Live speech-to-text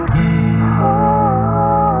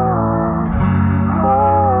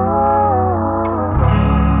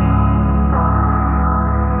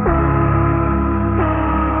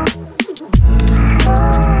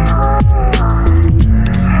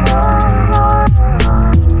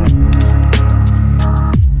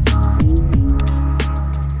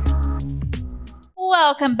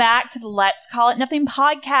welcome back to the Let's Call It Nothing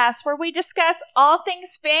podcast, where we discuss all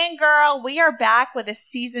things fangirl. We are back with a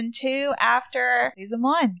season 2 after season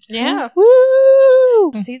 1. Yeah.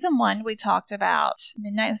 Woo! Season 1, we talked about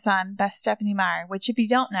Midnight Sun by Stephenie Meyer, which, if you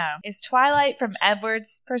don't know, is Twilight from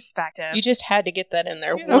Edward's perspective. You just had to get that in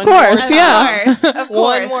there. Of course.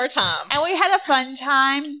 One more time. And we had a fun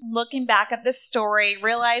time looking back at this story,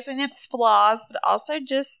 realizing its flaws, but also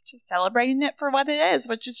just celebrating it for what it is,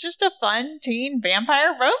 which is just a fun teen vampire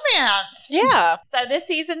romance. Yeah. So this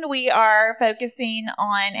season we are focusing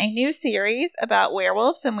on a new series about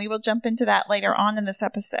werewolves, and we will jump into that later on in this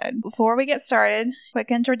episode. Before we get started,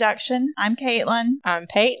 quick introduction. I'm Caitlin. I'm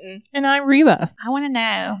Peyton. And I'm Reba. I want to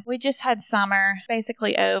know, we just had summer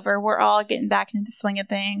basically over. We're all getting back into the swing of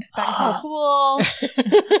things, back to school.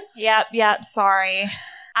 Yep, sorry.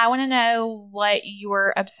 I want to know what you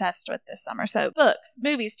were obsessed with this summer. So books,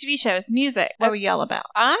 movies, TV shows, music. What were you all about?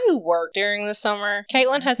 I worked during the summer.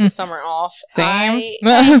 Caitlin has the summer off. Same.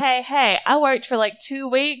 Hey. I worked for like 2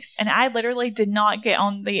 weeks, and I literally did not get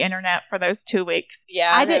on the internet for those 2 weeks.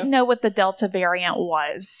 Yeah, I didn't know what the Delta variant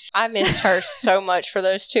was. I missed her so much for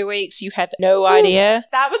those 2 weeks. You had no idea.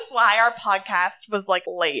 That was why our podcast was like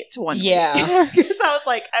late one week. Yeah. Because I was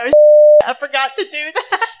like, I forgot to do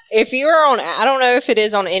that. If you are on, I don't know if it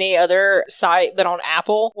is on any other site, but on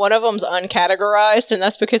Apple, one of them's uncategorized, and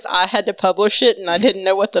that's because I had to publish it and I didn't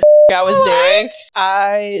know what the I was doing.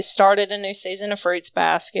 I started a new season of Fruits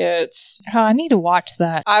Baskets. Oh, I need to watch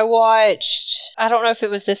that. I don't know if it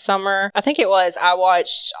was this summer. I think it was. I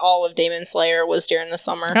watched all of Demon Slayer was during the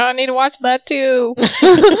summer. Oh, I need to watch that too.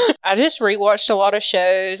 I just rewatched a lot of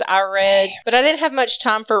shows. I read, but I didn't have much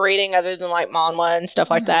time for reading other than like manhwa and stuff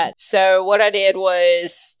like that. So what I did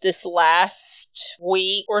was this last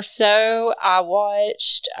week or so, I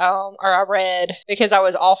watched, or I read, because I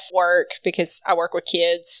was off work because I work with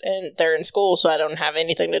kids and they're in school, so I don't have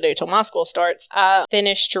anything to do till my school starts. I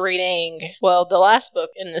finished reading, the last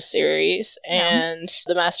book in this series, and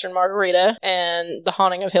The Master and Margarita, and The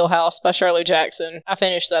Haunting of Hill House by Shirley Jackson. I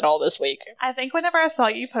finished that all this week. I think whenever I saw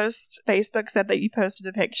you post, Facebook said that you posted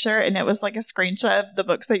a picture, and it was like a screenshot of the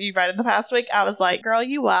books that you read in the past week. I was like, girl,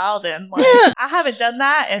 you wild, and like, I haven't done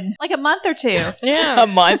that in like a month or two. Yeah. A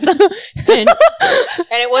month. and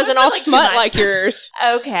it wasn't all like smut like yours.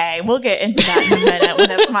 Okay, we'll get into that in a minute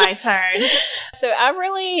when it's my turn. So I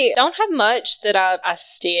really don't have much that I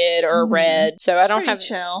did or read. So I don't have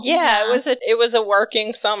chill. Yeah, it was a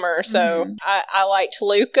working summer. So I liked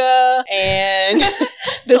Luca and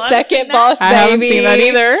the second Boss Baby. I haven't seen that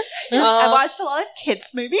either. I watched a lot of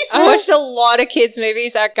kids movies. I watched a lot of kids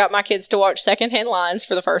movies. I got my kids to watch Secondhand Lines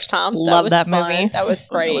for the first time. Love that movie. That was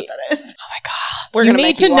great. I don't know what that is. Oh my god, we're You gonna need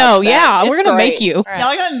make to you know. watch that. Yeah, It's we're gonna great. make you. Y'all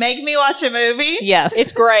are gonna make me watch a movie? Yes.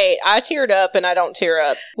 It's great. I teared up and I don't tear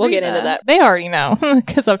up. We'll get into that. They already know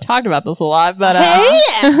because I've talked about this a lot, but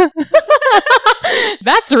Hey!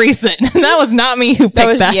 that's recent. That was not me who picked That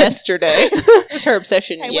was that. yesterday. It was her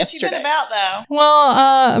obsession Hey, what yesterday. you been about though?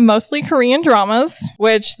 Well, mostly Korean dramas,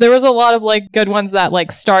 which there was a lot of like good ones that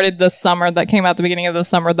like started this summer that came out the beginning of the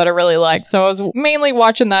summer that I really liked. So I was mainly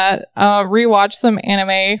watching that. Rewatched some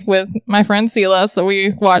anime with my friend Sela. So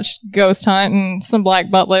we watched Ghost Hunt and some Black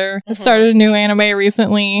Butler. I started a new anime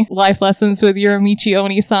recently, Life Lessons with Yoromichi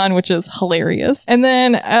Oni-san, which is hilarious. And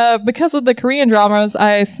then because of the Korean dramas,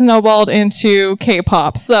 I snowballed into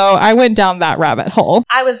K-pop. So I went down that rabbit hole.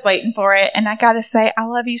 I was waiting for it, and I gotta say, I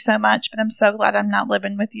love you so much, but I'm so glad I'm not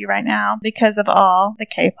living with you right now because of all the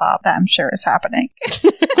K-pop that I'm sure is happening.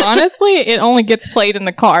 Honestly, it only gets played in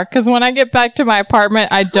the car because when I get back to my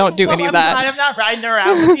apartment, I don't do any of that. I'm not riding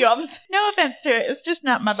around with you all the time. No offense to it. It's just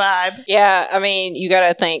not my vibe. Yeah, I mean, you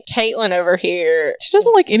gotta think Caitlin over here. She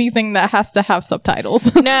doesn't like anything that has to have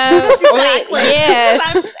subtitles. No, I mean,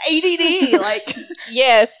 yes, I'm ADD. Like,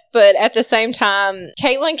 yes, but at the same time,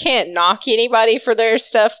 Caitlin can't knock anybody for their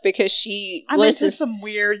stuff because she I'm into listens. some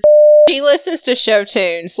weird. She listens to show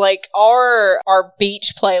tunes like our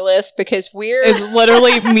beach playlist because we're It's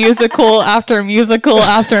literally musical after musical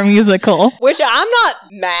after musical. which I'm not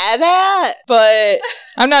mad at, but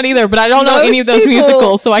I'm not either, but I don't know Most any of those people-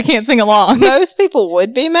 musicals, so I can't sing along. most people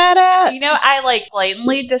would be mad at. You know, I like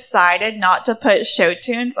blatantly decided not to put show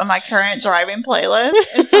tunes on my current driving playlist.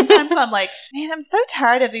 And sometimes I'm like, man, I'm so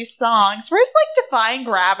tired of these songs. Where's like Defying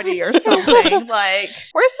Gravity or something? Like,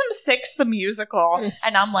 where's some Six the Musical?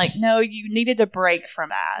 And I'm like, no, no, you needed a break from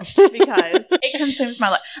that because it consumes my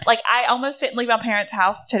life. Like, I almost didn't leave my parents'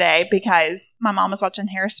 house today because my mom was watching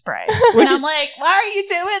Hairspray. And I'm like, why are you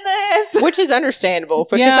doing this? Which is understandable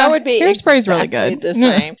because Yeah, I would be Hairspray's really exactly good. the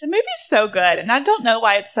same. The movie's so good, and I don't know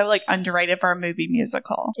why it's so like underrated for a movie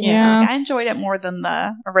musical. Yeah. Like, I enjoyed it more than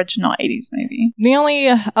the original 80s movie. The only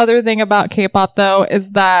other thing about K-pop, though,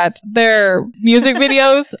 is that their music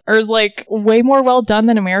videos are like way more well done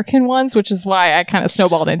than American ones, which is why I kind of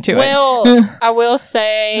snowballed into it. Well, I will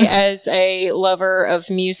say, as a lover of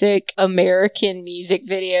music, American music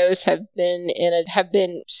videos have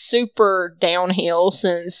been super downhill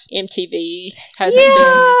since MTV hasn't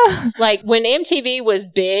been. Like, when MTV was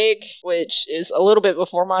big, which is a little bit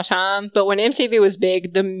before my time, but when MTV was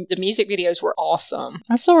big, the music videos were awesome.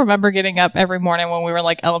 I still remember getting up every morning when we were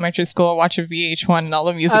like elementary school and watching VH1 and all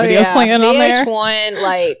the music videos playing on there. VH1,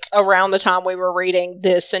 like around the time we were reading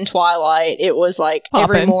this and Twilight, it was like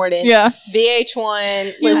every Poppin'. morning. Yeah.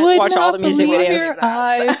 VH1, You let's would watch all the not music believe videos. your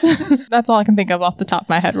eyes. That's all I can think of off the top of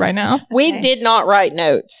my head right now. We Okay. did not write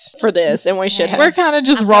notes for this, and we should have. We're kind of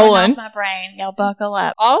just I'm going rolling. off my brain. Y'all buckle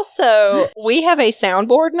up. Also, we have a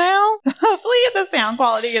soundboard now. Hopefully the sound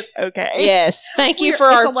quality is okay. Yes, thank you It's for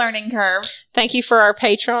a learning curve. our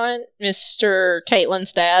patron, Mr.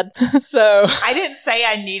 Caitlin's dad. So I didn't say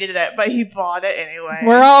I needed it, but he bought it anyway.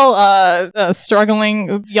 We're all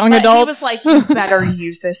struggling young But adults. he was like, you better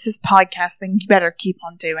use this podcast thing. You better keep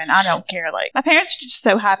on doing. I don't care. Like, my parents are just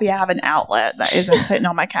so happy I have an outlet that isn't sitting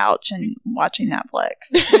on my couch and watching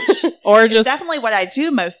Netflix. Which or is just definitely what I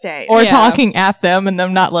do most days. or Yeah. talking at them and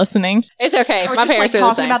them not listening. it's okay. Or My just parents like are the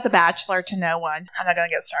talking same. about The Bachelor to no one. I'm not gonna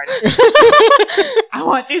get started. I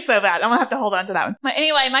want to so bad. I'm gonna have to hold on to that one. But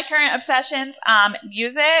anyway, my current obsessions,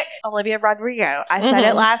 music, Olivia Rodrigo. I said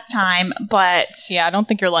it last time, but Yeah, I don't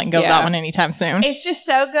think you're letting go of Yeah. that one anytime soon. it's just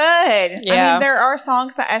so good. I Yeah. mean, there are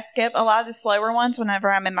songs that I skip. A lot of the slower ones,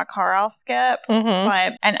 whenever I'm in my car, I'll skip. Mhm.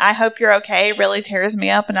 But, and I Hope You're Okay really tears me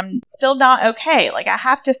up, and I'm still not okay. Like, I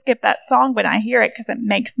have to skip that song when I hear it because it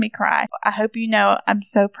makes me cry. I hope you know I'm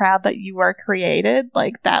so proud that you were created.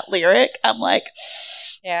 Like, that lyric, I'm like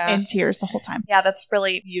Yeah. in tears the whole time. Yeah, that's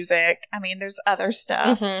really music. I mean, there's other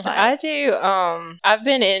stuff. Mhm. but- I do. I've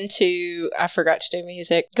been into. I forgot to do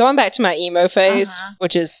music. Going back to my emo phase,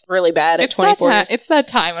 which is really bad at It's 24. it's that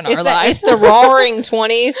time in our It's lives. the roaring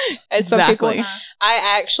 20s, as some people. Exactly.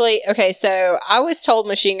 I actually, okay, so I was told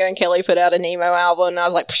Machine Gun Kelly put out an emo album, and I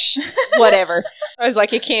was like, psh, whatever. I was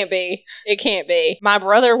like, it can't be. It can't be. My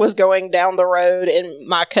brother was going down the road in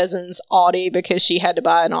my cousin's Audi because she had to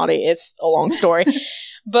buy an Audi. It's a long story.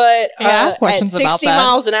 But Yeah, I have at questions 60 about that.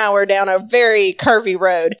 miles an hour down a very curvy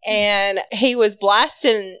road, and he was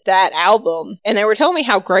blasting that album, and they were telling me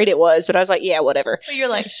how great it was, but I was like, yeah, whatever. But you're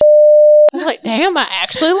like, I was like, damn, I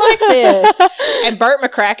actually like this. And Burt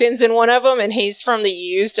McCracken's in one of them, and he's from The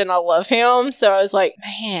Used, and I love him. So I was like,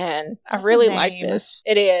 man, I That's a really like name. this.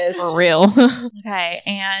 It is. For real. okay,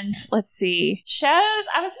 and let's see. Shows,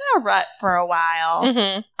 I was in a rut for a while.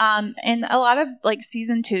 Mm-hmm. And a lot of like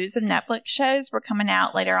season 2s of Netflix shows were coming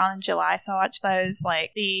out later on in July, so I watched those,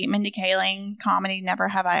 like the Mindy Kaling comedy Never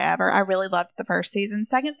Have I Ever. I really loved the first season.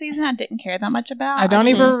 Second season, I didn't care that much about. I don't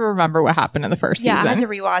even remember what happened in the first Yeah, I had season. to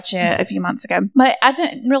rewatch it a few months ago, but I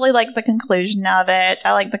didn't really like the conclusion of it.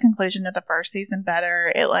 I like the conclusion of the first season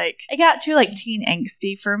better. It got too like teen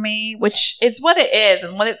angsty for me, which is what it is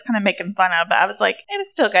and what it's kind of making fun of. But I was like, it was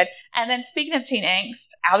still good. And then speaking of teen angst,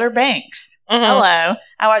 Outer Banks. Mhm. Hello.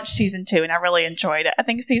 I watched season 2 and I really enjoyed it. I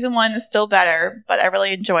think season 1 is still better, but I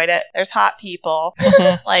really enjoyed it. There's hot people.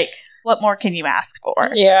 Mhm. Like, what more can you ask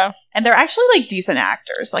for? Yeah. And they're actually like decent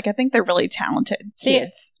actors. Like, I think they're really talented See,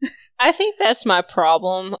 kids. I think that's my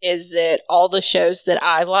problem is that all the shows that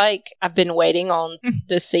I like, I've been waiting on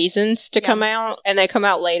the seasons to come out, and they come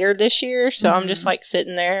out later this year. So I'm just like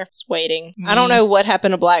sitting there just waiting. I don't know what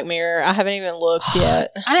happened to Black Mirror. I haven't even looked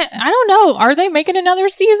yet. I don't know. Are they making another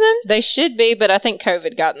season? They should be, but I think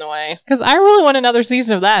COVID got in the way. Because I really want another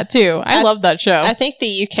season of that too. I love that show. I think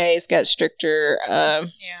the UK's got stricter.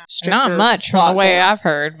 Not much from the way lockdown. I've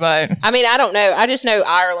heard, but I mean, I don't know. I just know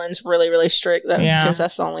Ireland's really, really strict though, Yeah. because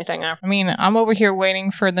that's the only thing I. I mean, I'm over here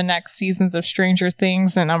waiting for the next seasons of Stranger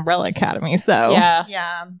Things and Umbrella Academy. So Yeah.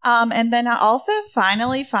 Yeah. And then I also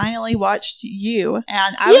finally watched You,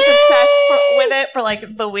 and I was obsessed with it for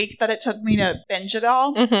like the week that it took me to binge it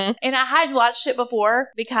all. Mm-hmm. And I hadn't watched it before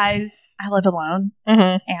because I live alone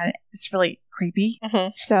Mm-hmm. and it's really creepy. Mm-hmm.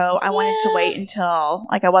 So I wanted to wait until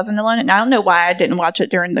like I wasn't alone. And I don't know why I didn't watch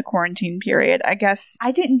it during the quarantine period. I guess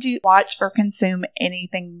I didn't watch or consume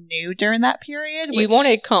anything new during that period. You which-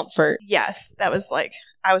 wanted comfort. Yes, that was like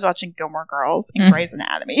I was watching Gilmore Girls and Grey's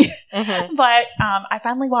Anatomy. But I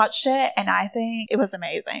finally watched it, and I think it was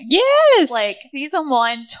amazing. Yes! Like, season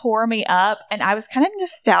 1 tore me up, and I was kind of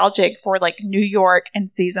nostalgic for, like, New York in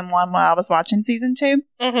season 1 when I was watching season 2.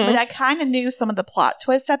 But I kind of knew some of the plot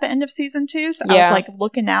twists at the end of season 2, so I was, like,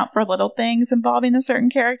 looking out for little things involving a certain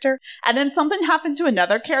character. And then something happened to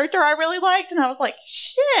another character I really liked, and I was like,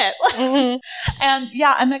 shit! And,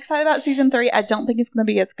 yeah, I'm excited about season 3. I don't think it's going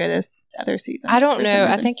to be as good as other seasons. I don't know.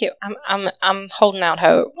 I think I'm holding out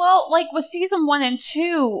hope. Well, like, with season 1 and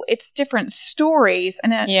 2, it's different stories,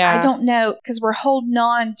 and I don't know, because we're holding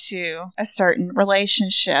on to a certain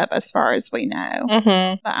relationship as far as we know.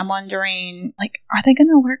 But I'm wondering, like, are they going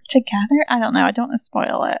to work together? I don't know. I don't want to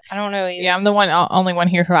spoil it. I don't know either. Yeah, I'm the only one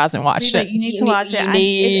here who hasn't watched it. You need to watch it. You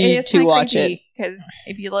need to watch it. Because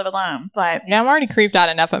if you live alone. But yeah, I'm already creeped out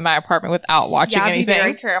enough at my apartment without watching anything. Be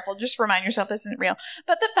very careful. Just remind yourself this isn't real.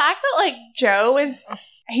 But the fact that, like, Joe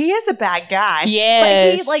he is a bad guy.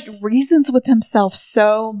 Yes. But he, like, reasons with himself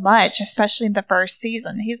so much, especially in the first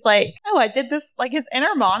season. He's like, oh, I did this, like, his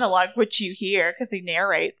inner monologue, which you hear because he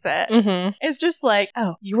narrates it. It's just like,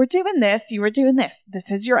 oh, you were doing this, you were doing this. This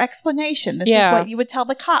is your explanation. This is what you would tell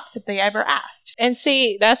the cops if they ever asked. And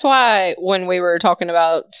see, that's why when we were talking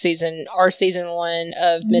about season 1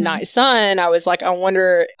 of Midnight Sun, I was like,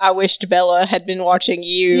 I wished Bella had been watching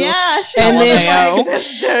you. Yeah, she and then, like,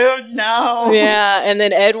 this dude, no. Yeah, and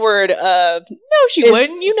then Edward, no, she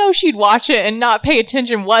wouldn't. You know she'd watch it and not pay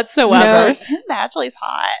attention whatsoever. No, him actually's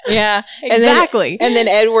hot. Yeah, exactly. And then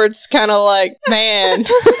Edward's kind of like, man.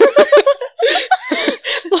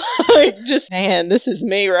 Like, just, man, this is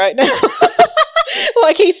me right now.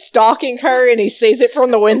 Like, he's stalking her and he sees it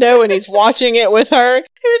from the window and he's watching it with her.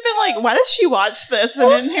 He would have been like, why does she watch this? And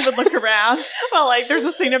then he would look around. Well, like, there's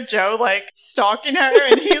a scene of Joe, like, stalking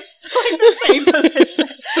her, and he's, like, the same position,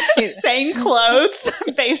 same clothes,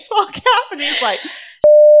 baseball cap, and he's like,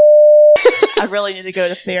 I really need to go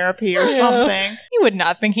to therapy or something. You would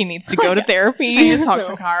not think he needs to go to therapy. I need to talk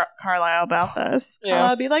to Carlisle about this. Yeah. Carlisle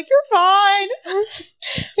would be like, you're fine.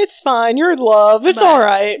 It's fine. You're in love. It's all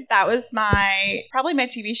right. That was probably my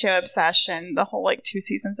TV show obsession, the whole, like, 2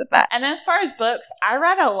 seasons of that. And then as far as books, I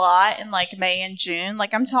read a lot in, like, May and June.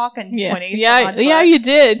 Like, I'm talking 20. Yeah, you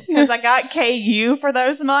did. Because I got KU for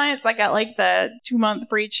those months. I got, like, the 2-month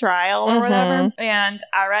free trial or whatever. And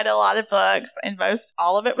I read a lot of books, and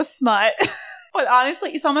all of it was smut. But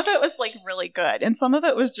honestly, some of it was, like, really good. And some of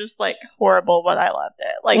it was just, like, horrible, but I loved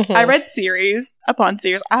it. Like, I read series upon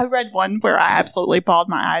series. I read one where I absolutely bawled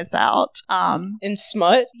my eyes out. In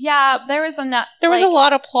smut? Yeah, there was enough. There was a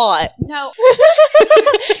lot of plot. No.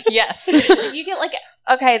 Yes. You get, like...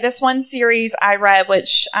 Okay, this one series I read,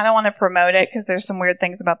 which I don't want to promote it because there's some weird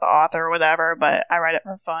things about the author or whatever, but I read it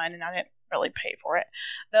for fun and I didn't really pay for it.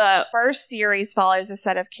 The first series follows a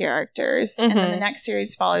set of characters, and then the next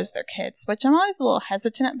series follows their kids, which I'm always a little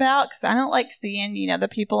hesitant about because I don't like seeing, the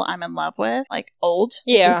people I'm in love with, like, old.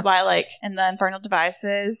 Yeah. Which is why, like, in the Infernal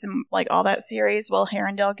Devices and, like, all that series, Will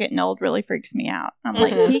Herondale getting old really freaks me out. I'm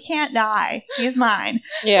like, he can't die. He's mine.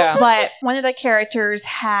 Yeah. But one of the characters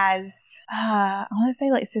has, I want to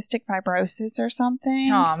say, like, cystic fibrosis or something.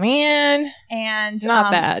 Oh, man. And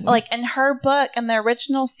not bad. Like, in her book, in the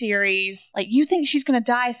original series, like, you think she's going to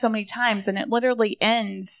die so many times, and it literally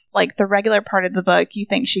ends, like, the regular part of the book, you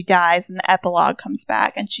think she dies, and the epilogue comes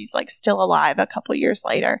back, and she's, like, still alive a couple years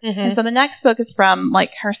later. And so the next book is from,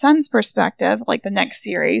 like, her son's perspective, like, the next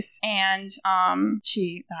series, and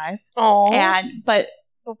she dies. Aww. But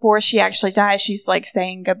before she actually dies, she's, like,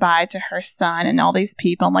 saying goodbye to her son and all these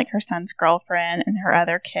people, and, like, her son's girlfriend and her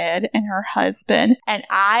other kid and her husband. And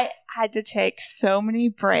I had to take so many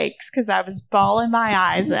breaks because I was bawling my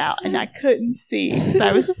eyes out and I couldn't see because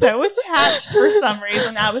I was so attached for some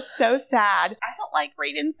reason. I was so sad. I don't like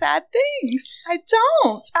reading sad things. I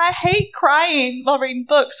don't. I hate crying while reading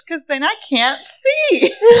books because then I can't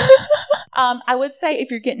see. I would say if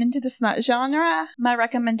you're getting into the smut genre, my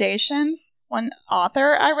recommendations, one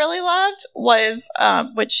author I really loved was,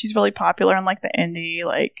 which she's really popular in, like, the indie,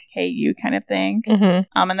 like, KU kind of thing.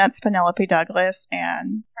 And that's Penelope Douglas.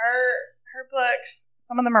 And her books,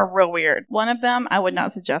 some of them are real weird. One of them I would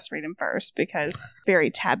not suggest reading first because very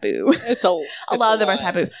taboo. A lot of them are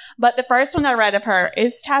taboo. But the first one I read of her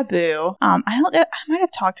is taboo. I don't know. I might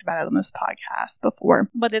have talked about it on this podcast before.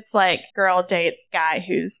 But it's like girl dates guy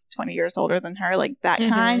who's 20 years older than her, like that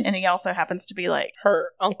kind. And he also happens to be like her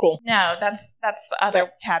uncle. No, That's the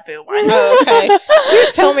other taboo one. Oh, okay. She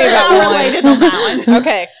was telling me about Not one. related on that one.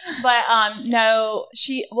 Okay. But no,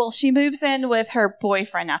 she moves in with her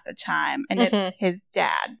boyfriend at the time, and it's his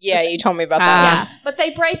dad. Yeah, you told me about that. Yeah, but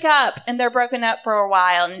they break up, and they're broken up for a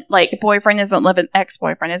while, and like ex-boyfriend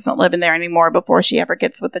isn't living there anymore before she ever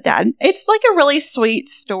gets with the dad. It's like a really sweet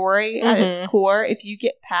story at its core. If you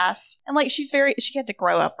get past, and like she had to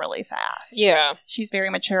grow up really fast. Yeah. She's very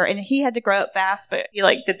mature, and he had to grow up fast, but he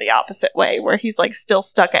like did the opposite way, where he's like still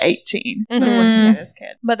stuck at 18. That's when he had his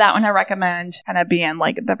kid. But that one I recommend kind of being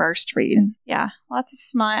like the first read. Yeah, lots of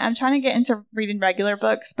smut. I'm trying to get into reading regular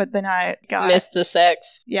books, but then I got Missed the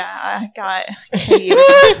sex. Yeah, I got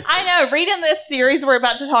I know, reading this series we're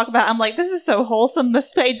about to talk about, I'm like, this is so wholesome,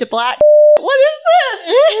 this fade to black. What is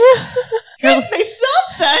this? Give me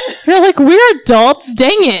something. You're like, we're adults, dang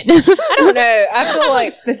it. I don't know. I feel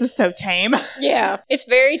like, This is so tame. yeah, it's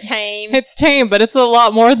very tame. It's tame, but it's a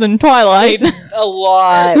lot more than Twilight. It's a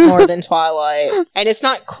lot more than Twilight. And it's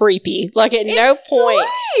not creepy. Like, at no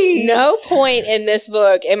point in this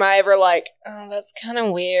book am I ever like, oh, that's kind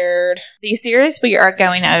of weird. The series we are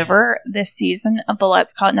going over this season of the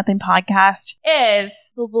Let's Call It Nothing podcast is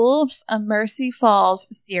the Wolves of Mercy Falls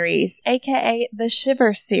series, aka the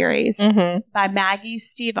Shiver series, by Maggie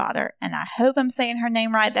Stiefvater. And I hope I'm saying her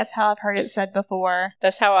name right. That's how I've heard it said before.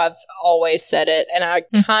 That's how I've always said it. And I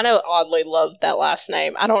kind of oddly love that last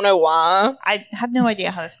name. I don't know why. I have no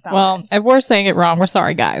idea how to spell it. Well, if we're saying it wrong, we're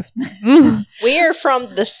sorry, guys. We are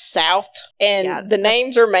from the South, and the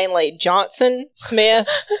names are mainly Johnson, Smith,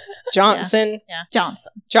 Johnson. Yeah,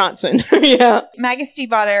 Johnson. Johnson. Yeah. Maggie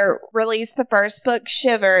Stiefvater released the first book,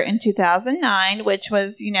 Shiver, in 2009, which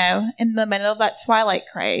was, in the middle of that Twilight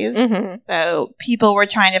craze. So people were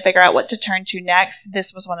trying to figure out what to turn to next.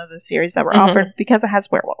 This was one of the series that were offered because it has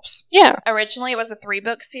werewolves. Yeah. Originally, it was a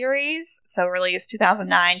 3-book series, so released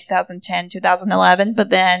 2009, 2010, 2011. But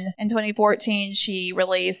then in 2014, she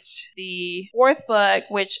released the 4th book,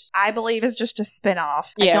 which I believe is just a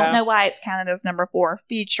spin-off. Yeah. I don't know why it's counted as number 4,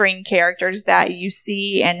 featuring characters that you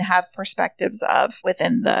see and have perspectives of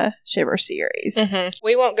within the Shiver series.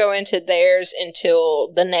 We won't go into theirs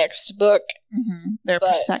until the next book. Their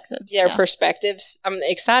perspectives. Their perspectives. I'm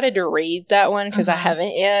excited to read that one because I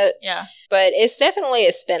haven't yet. Yeah. But it's definitely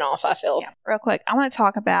a spinoff, I feel. Yeah. Real quick, I want to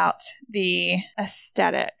talk about the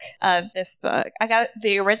aesthetic of this book. I got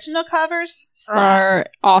the original covers are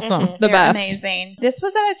awesome. The They're best. amazing. This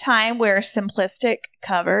was at a time where simplistic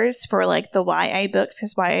covers for like the YA books,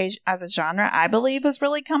 because YA as a genre, I believe, was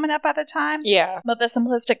really coming up at the time. Yeah. But the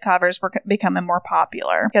simplistic covers were becoming more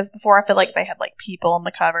popular, because before I feel like they had like people on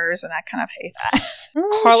the covers, and I kind of hate that.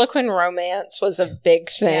 Harlequin romance was a big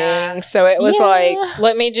thing. Yeah. So it was like,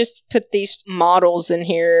 let me just put these models in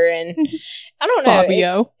here, and I don't know.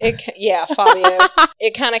 Fabio. Fabio.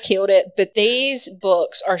 It kind of killed it, but these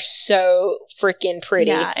books are so freaking pretty.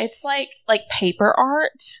 Yeah, it's like paper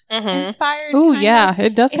art inspired. Ooh, kind yeah. of.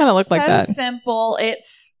 It does kind of look like that. It's so simple.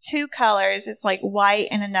 It's 2 colors. It's like white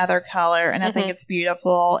and another color, and I think it's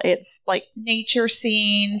beautiful. It's like nature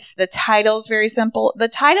scenes. The title's very simple. The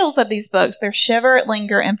titles of these books, they're Shiver,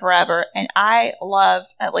 Linger, and Forever, and I love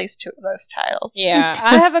at least 2 of those titles. Yeah.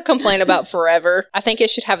 I have a complaint about Forever. I think it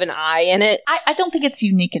should have an I in it. I don't think it's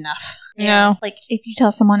unique enough. No. Like, if you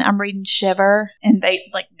tell someone I'm reading Shiver, and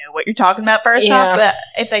they like know what you're talking about first off, but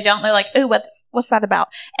if they don't, they're like, ooh, what's that about?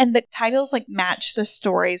 And the titles like match the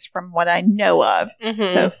stories from what I know of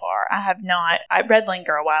so far. I read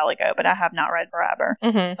Linger a while ago, but I have not read Forever.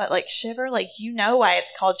 But like Shiver, like, why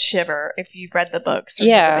it's called Shiver if you've read the books or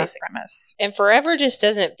the basic premise. And Forever just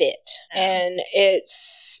doesn't fit. And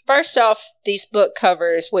it's, first off, these book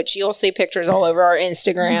covers, which you'll see pictures all over our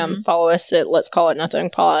Instagram. Follow us at Let's Call It Nothing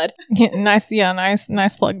Pod. Nice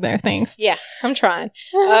plug there. Thanks. Yeah, I'm trying.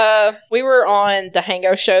 We were on the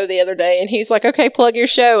Hango show the other day, and he's like, "Okay, plug your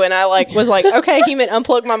show," and I was like, "Okay," he meant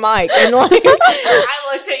unplug my mic, and like,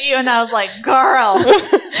 I looked at you and I was like, "Girl."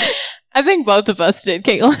 I think both of us did,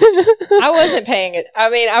 Caitlin. I wasn't paying it. I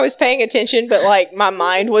mean, I was paying attention, but like my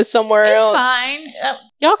mind was somewhere else. Fine.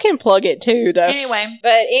 Y'all can plug it too, though. Anyway.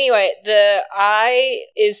 But anyway, the eye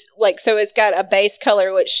is like, so it's got a base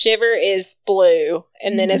color, which Shiver is blue,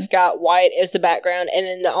 and then it's got white as the background. And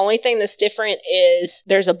then the only thing that's different is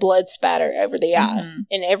there's a blood spatter over the eye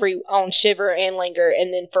in on Shiver and Linger.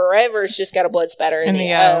 And then Forever's just got a blood spatter in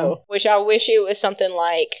the O, which I wish it was something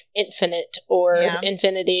like Infinite or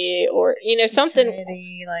Infinity or, something.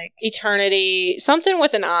 Eternity, something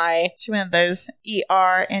with an I. She went those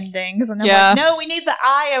ER endings. And I'm like, no, we need the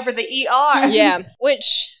I over the ER. Yeah,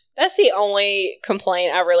 which that's the only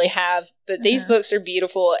complaint I really have. But these books are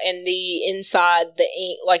beautiful, and the inside, the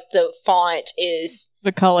ink, like the font is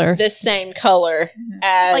The color. the same color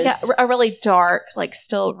as like a really dark, like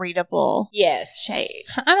still readable yes. shade.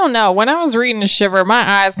 I don't know. When I was reading Shiver, my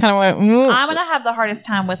eyes kind of went, I'm gonna have the hardest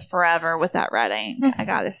time with Forever with that red ink. I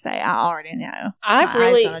gotta say, I already know. I My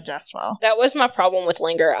really eyes don't adjust well. that was my problem with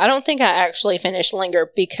Linger. I don't think I actually finished Linger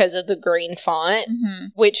because of the green font,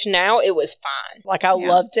 which now it was fine. Like I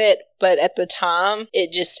loved it, but at the time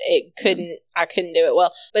I couldn't do it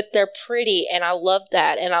well. But they're pretty, and I love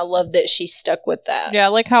that, and I love that she stuck with that. yeah, I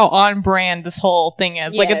like how on brand this whole thing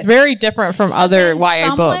is. Like, it's Yes. very different from other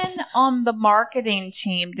YA books. Someone on the marketing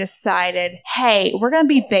team decided, hey, we're going to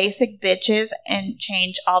be basic bitches and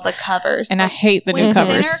change all the covers. And I hate the new when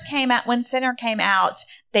covers. When Sinner came out,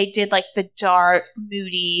 they did like the dark,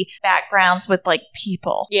 moody backgrounds with like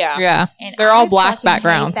people. Yeah. Yeah. And They're all I black fucking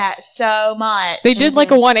backgrounds. hate that so much. They did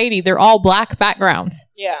like a 180. They're all black backgrounds.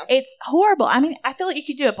 Yeah. It's horrible. I mean, I feel like you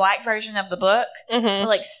could do a black version of the book, Mm-hmm. but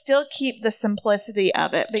like still keep the simplicity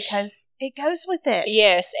of it because it goes with it.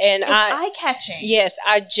 Yes, and It's eye-catching. Yes,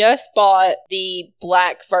 I just bought the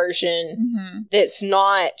black version Mm-hmm. that's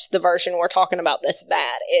not the version we're talking about that's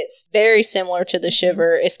bad. It's very similar to the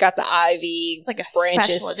Shiver. It's got the ivy It's like a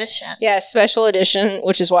branches. special edition. Yeah, special edition,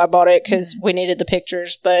 which is why I bought it, because we needed the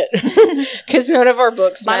pictures, but because none of our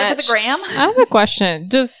books Buy it match. for the gram. I have a question.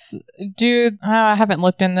 I haven't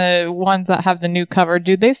looked in the ones that have the new cover.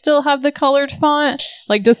 Do they still have the colored font?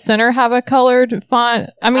 Like, does Sinner have a colored font?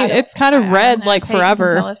 I mean, I don't- it's kind of I don't red know. like Kate can tell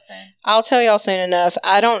forever. us soon. I'll tell y'all soon enough.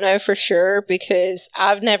 I don't know for sure because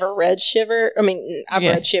I've never read Shiver. I mean, I've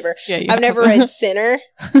Yeah. read Shiver. Yeah, you I've never have. read Sinner,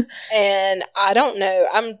 and I don't know.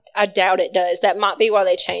 I doubt it does. That might be why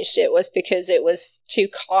they changed it. Was because it was too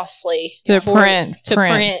costly To for- print. to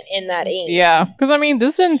print in that ink. Yeah, because I mean,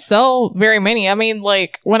 this didn't sell very many. I mean,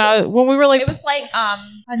 like when we were like, It was like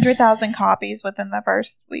 100,000 copies within the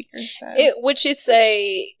first week or so.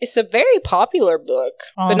 It's a very popular book,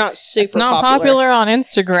 but not super. it's not popular on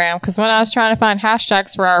Instagram. Because when I was trying to find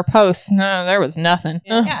hashtags for our posts, no, there was nothing.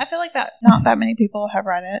 Yeah, I feel like that not that many people have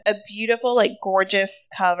read it. A beautiful, like gorgeous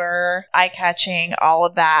cover, eye-catching, all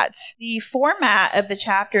of that. The format of the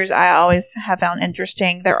chapters I always have found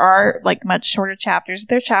interesting. There are like much shorter chapters.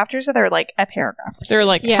 There are chapters that are like a paragraph. They're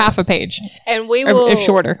like Yeah. half a page, and we will if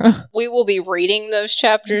shorter. we will be reading those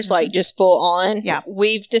chapters like just full on. Yeah.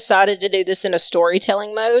 We've decided to do this in a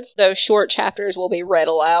storytelling mode. Those short chapters will be read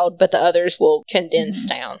aloud, but the others will condense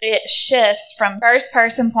down. It shifts from first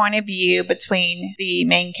person point of view between the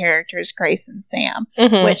main characters, Grace and Sam,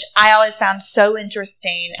 Mhm. which I always found so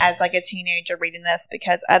interesting as like a teenager reading this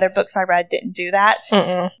because other books I read didn't do that.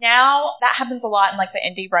 Mm-mm. Now that happens a lot in like the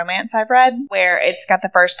indie romance I've read where it's got the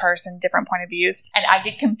first person different point of views and I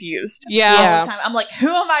get confused. Yeah. All the time. I'm like, who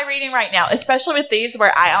am I reading right now? Especially with these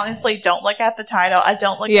where I honestly don't look at the title. I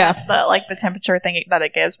don't look at the temperature thing that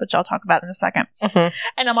it gives, which I'll talk about in a second. Mhm.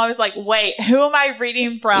 And I'm always like, wait, who am I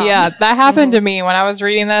reading from? Yeah, that happened to me when I was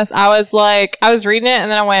reading this. I was reading it, and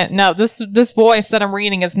then I went, "No, this voice that I'm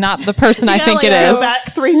reading is not the person I think it Go is."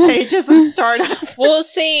 back 3 pages and start over. Well,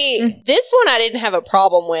 see, this one I didn't have a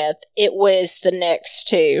problem with. It was the next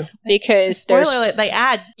two because there's Spoiler alert, they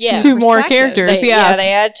add Two more perspectives. characters. they, yeah. they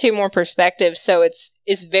add two more perspectives, so it's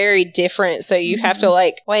very different. So you have to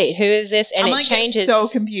like, wait, who is this? And I'm it gonna get changes. so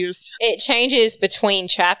confused. It changes between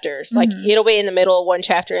chapters. Like Mhm. it'll be in the middle of one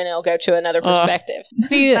chapter and it'll go to another perspective.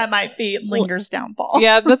 See, That might be Linger's downfall.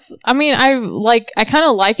 yeah, I kind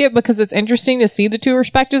of like it because it's interesting to see the two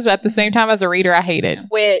perspectives, but at the same time, as a reader, I hate it.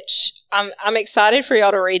 Which I'm excited for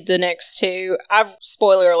y'all to read the next two.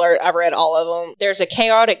 Spoiler alert, I've read all of them. There's a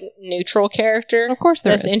chaotic neutral character Of course,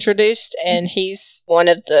 there that's is. introduced, and he's one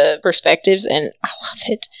of the perspectives, and I love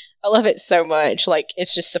it. I love it so much. Like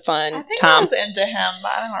it's just a fun I think time. I was into him,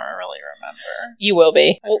 but I don't really remember. You will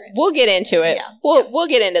be. Okay. We'll get into it. Yeah. We'll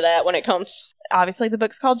get into that when it comes. Obviously, the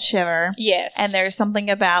book's called Shiver. Yes. And there's something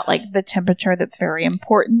about like the temperature that's very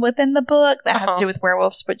important within the book that has to do with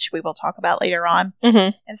werewolves, which we will talk about later on.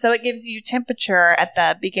 Mhm. And so it gives you temperature at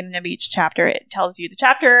the beginning of each chapter. It tells you the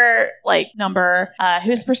chapter like number,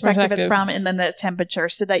 whose perspective it's from, and then the temperature,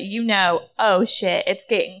 so that you know, oh shit, it's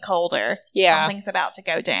getting colder. Yeah. Something's about to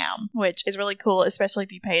go down, which is really cool, especially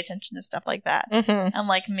if you pay attention to stuff like that. Mhm.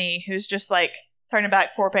 Unlike me, who's just like turning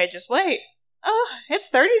back 4 pages. Wait. Oh, it's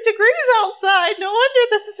 30 degrees outside. No wonder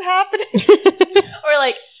this is happening. Or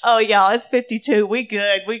like, oh, y'all, it's 52. We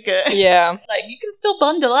good. Yeah. Like, you can still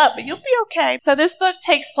bundle up, but you'll be okay. So this book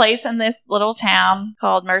takes place in this little town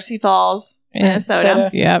called Mercy Falls, Minnesota.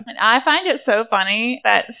 Yep. And I find it so funny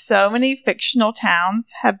that so many fictional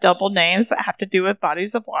towns have double names that have to do with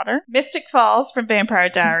bodies of water. Mystic Falls from Vampire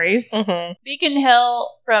Diaries. Mhm. Beacon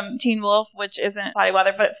Hill from Teen Wolf, which isn't body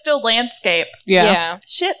weather, but still landscape. Yeah.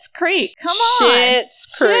 Schitt's Creek. Come on.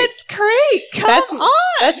 Schitt's Creek. Schitt's Creek. Come on.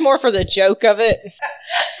 That's more for the joke of it.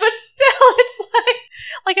 But still, it's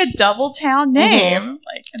like a double town name.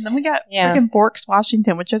 Like, and then we got Yeah. freaking Forks,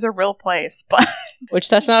 Washington, which is a real place. But Which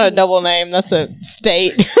that's not a double name. That's a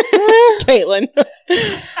state. Caitlin.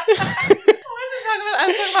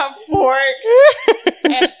 I'm talking about Forks.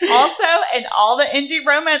 And also, in all the indie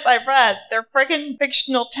romance I've read, their freaking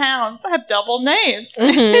fictional towns have double names.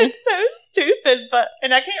 Mhm. It's so stupid,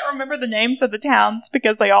 and I can't remember the names of the towns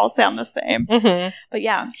because they all sound the same. Mhm. But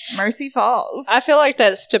yeah, Mercy Falls. I feel like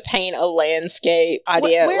that's to paint a landscape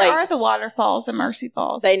idea. Where like are the waterfalls in Mercy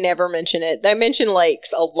Falls? they never mention it. They mention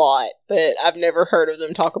lakes a lot, but I've never heard of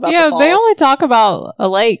them talk about Yeah, the falls. they only talk about a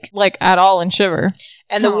lake, like, at all in Shiver.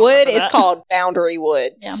 And the I don't wood remember is that. called Boundary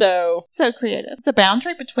Wood. Yeah. So So creative. It's a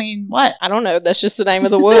boundary between what? I don't know. That's just the name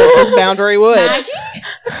of the wood. It says Boundary Wood. Maggie?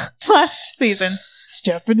 Last season.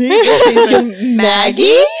 Stephanie? This season,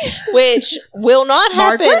 Maggie, which will not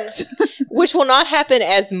happen. Margaret? Which will not happen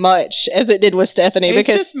as much as it did with Stephanie It's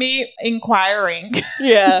because just me inquiring.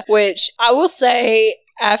 yeah, which I will say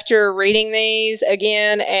after reading these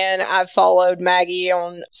again, and I've followed Maggie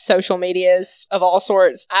on social medias of all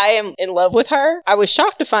sorts, I am in love with her. I was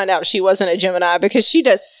shocked to find out she wasn't a Gemini because she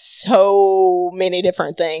does so many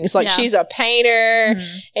different things. Like Yeah. she's a painter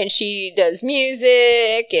Mhm. and she does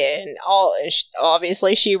music and all. And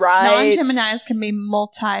obviously, she writes. Non-Geminis can be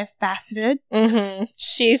multifaceted. Mm-hmm.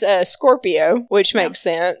 She's a Scorpio, which makes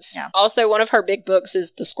sense. Yeah. Also, one of her big books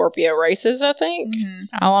is the Scorpio Races, I think. Mhm.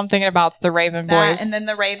 All I'm thinking about is the Raven That, Boys. and then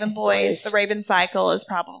the Raven Boys, Boys. the Raven Cycle is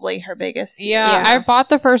probably her biggest. Yeah, Yeah. I bought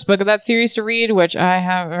the first book of that series to read, which I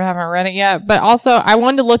haven't read it yet. But also, I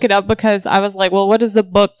wanted to look it up because I was like, well, what does the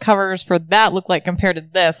book covers for that look like compared to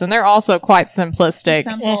this? And they're also quite simplistic.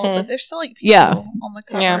 Simple, Mhm. but there's still like people Yeah. on the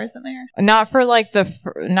cover, Yeah. isn't there? Not for like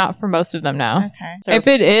not for most of them now. Okay. They're- If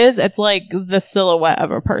it is, it's like the silhouette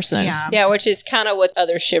of a person. Yeah. Yeah, which is kind of what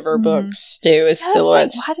other Shiver Mhm. books do, is I was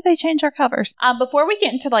silhouettes. like, why did they change our covers? Before we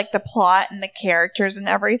get into like the plot and the characters and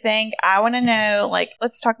everything, I want to know, like,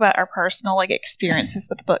 let's talk about our personal like experiences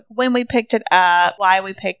with the book. When we picked it up, why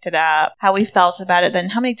we picked it up, how we felt about it, then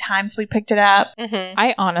how many times we picked it up. Mhm.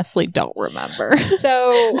 I honestly don't remember.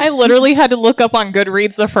 So I literally had to look up on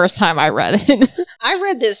Goodreads the first time I read it. I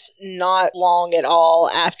read this not long at all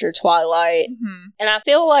after Twilight. Mm-hmm. And I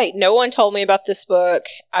feel like no one told me about this book.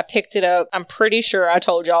 I picked it up. I'm pretty sure I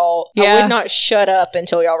told y'all. I Yeah. would not shut up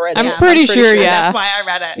until y'all read it. I'm pretty sure, yeah. That's why I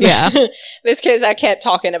read it. Yeah. It's because I kept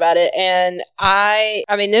talking about it. And I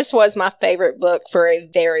mean, this was my favorite book for a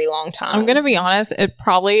very long time. I'm gonna be honest, it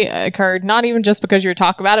probably occurred not even just because you were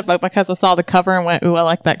talking about it, but because I saw the cover and went, ooh, I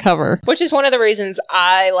like that cover. Which is one of the reasons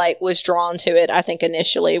I was drawn to it, I think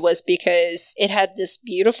initially, was because it had this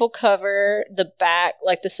beautiful cover. The back,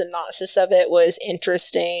 like the synopsis of it was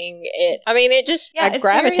interesting. I it's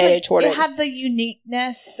gravitated very, like, toward it. It had the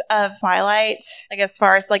uniqueness of Twilight, like as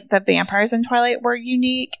far as like the vampires in Twilight were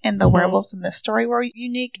unique, and the Mhm. werewolves in this story were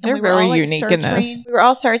unique. And They're we were very all, like, unique in this. searching- We were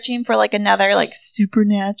all searching for like another like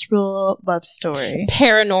supernatural love story.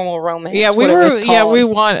 Paranormal romance. Yeah, we what it were. was Yeah,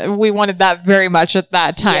 called. we wanted that very much at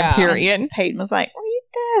that time Yeah. period. Peyton was like, "Read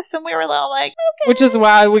this," and we were all like, "Okay." Which is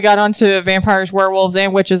why we got onto vampires, werewolves,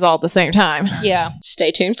 and witches all at the same time. Yeah.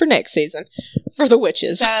 Stay tuned for next season for the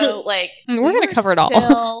witches. So like We're we gonna were cover it all.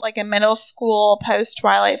 Still, like a middle school post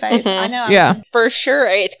Twilight phase. Mhm. I know. Yeah. For sure,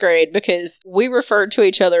 8th grade, because we referred to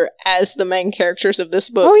each other as the main characters of this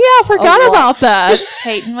book. Oh yeah, I forgot A lot. about that.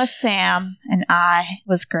 Peyton was Sam and I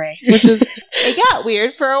was Grace. Which is It got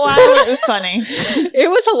weird for a while. It was funny. It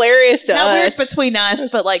was hilarious to Not us. weird between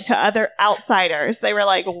us, but like to other outsiders. They were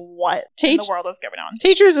like, "What in Teach- the world is going on?"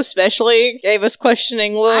 Teachers especially gave us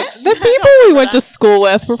questioning looks. the people we went to school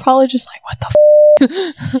with were probably just like, what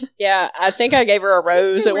the Yeah, I think I gave her a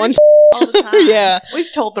rose at one. All the time. Yeah.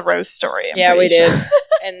 We've told the rose story. I'm Yeah, we pretty did. sure.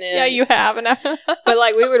 And then, Yeah, you have. And but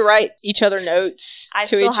like we would write each other notes I to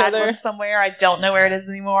still each had other. one somewhere. I don't know where it is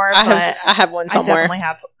anymore. I but have one I somewhere. definitely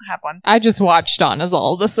have one. I just watched on as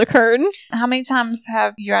all this occurred. How many times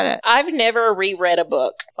have you read it? I've never reread a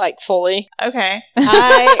book like fully. Okay.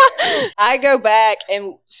 I go back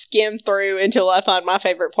and skim through until I find my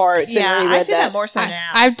favorite parts Yeah, and I reread do that that. more so now.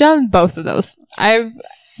 I've done both of those. I've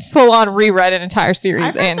full on reread an entire series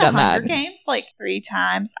I've read and the done Hunger that. Games like 3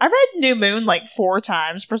 times. I read New Moon like 4 times.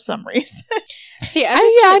 times for some reason. See,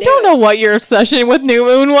 I don't know what your obsession with New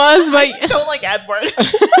Moon was, I but just don't like Edward.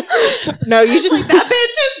 No, you just Like, that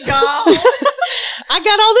bitch is gone. I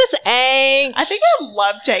got all this angst. I think I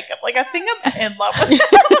love Jacob. Like, I think I'm in love with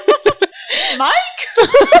him. Mike?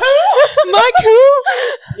 Mike who?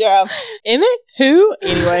 Yeah. Emmett who?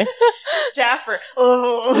 Anyway. Jasper.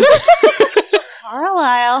 Oh.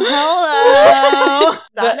 Carlisle. Hello.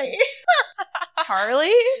 Donnie.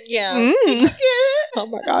 Carly? Yeah. mm. Oh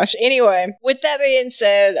my gosh. Anyway, with that being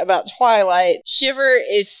said about Twilight, Shiver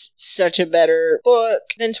is such a better book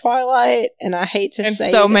than Twilight, and I hate to in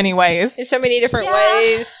say so that- many ways. in so many different Yeah.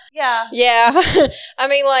 ways. Yeah. Yeah. I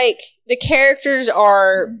mean, like, the characters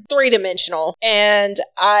are three-dimensional, and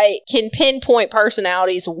I can pinpoint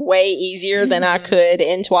personalities way easier than I could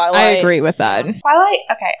in Twilight. I agree with that. Twilight,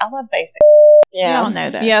 okay, I love basic. Yeah. We all know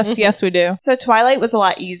this. Yes, yes, we do. So Twilight was a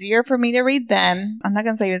lot easier for me to read then. I'm not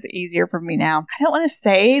going to say it was easier for me now. I don't want to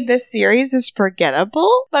say this series is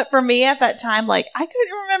forgettable, but for me at that time, like, I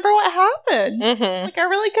couldn't remember what happened. Mm-hmm. Like, I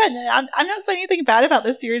really couldn't. I'm not saying anything bad about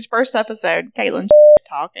this series' first episode. Caitlin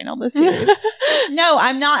talking on this series. No,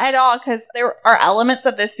 I'm not at all, because there are elements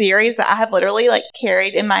of this series that I have literally, like,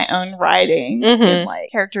 carried in my own writing and,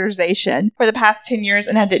 like, characterization for the past 10 years,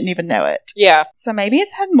 and I didn't even know it. Yeah. So maybe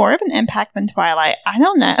it's had more of an impact than Twilight. I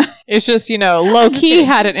don't know. It's just, low key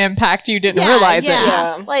had an impact. You didn't realize it.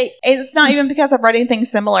 Yeah. Like, it's not even because I've read anything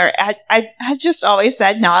similar. I have just always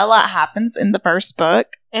said not a lot happens in the first book,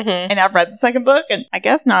 Mm-hmm. and I've read the second book, and I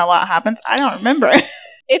guess not a lot happens. I don't remember.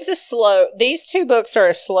 These two books are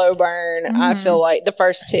a slow burn, I feel like, the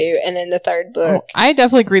first two, and then the third book. I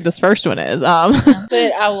definitely agree this first one is.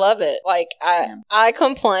 But I love it. Like, I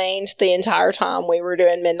complained the entire time we were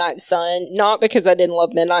doing Midnight Sun, not because I didn't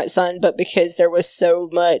love Midnight Sun, but because there was so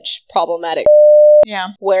much problematic. Yeah.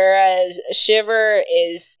 Whereas Shiver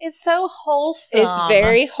is It's so wholesome.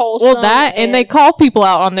 very wholesome. well, that, and they call people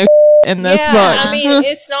out on their in this yeah, book. I mean,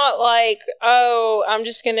 it's not like, oh, I'm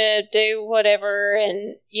just gonna do whatever,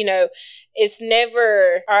 and it's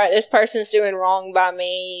never, all right, this person's doing wrong by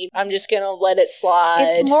me, I'm just gonna let it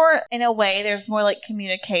slide. It's more, in a way, there's more like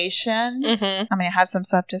communication. Mm-hmm. I mean, I have some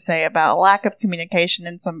stuff to say about lack of communication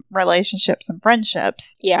in some relationships and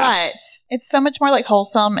friendships. Yeah. But it's so much more like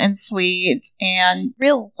wholesome and sweet and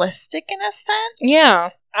realistic in a sense. Yeah.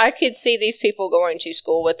 I could see these people going to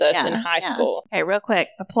school with us in high yeah. school. Okay, real quick,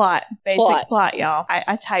 the plot. Basic plot, y'all.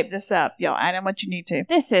 I typed this up, y'all. Add in what you need to.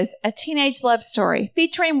 This is a teenage love story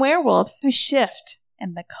featuring werewolves who shift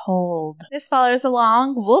in the cold. This follows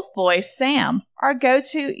along Wolf Boy Sam, our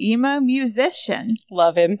go-to emo musician,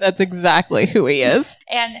 Love him. That's exactly who he is.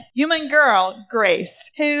 and human girl Grace,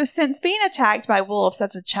 who, since being attacked by wolves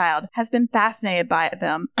as a child, has been fascinated by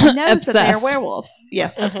them and knows that they're Obsessed. werewolves.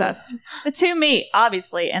 Yes, obsessed. The two meet,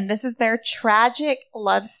 obviously, and this is their tragic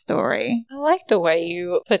love story. I like the way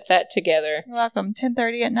you put that together. You're welcome.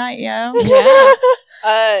 10:30 at night, yo. Yeah.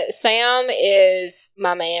 Sam is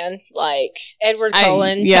my man. Like, Edward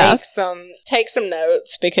Cullen take some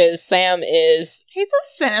notes, because Sam is He's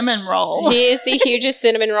a cinnamon roll. he is the hugest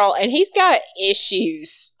cinnamon roll, and he's got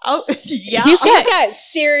issues. Oh, yeah. He's He's got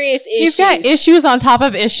serious issues. He's got issues on top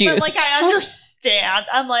of issues. But, like, I understand.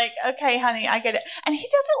 I'm like, okay, honey, I get it. And he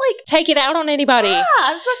doesn't, like, Take it out on anybody. yeah,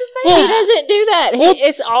 I was about to say He that. doesn't do that.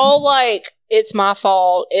 It's all like, it's my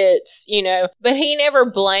fault. It's, but he never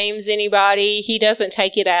blames anybody. He doesn't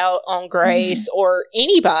take it out on Grace or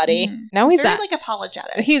anybody. Mhm. No, he's very, that. like,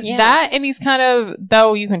 apologetic. He's Yeah. that, and he's kind of,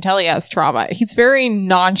 though you can tell he has trauma, he's very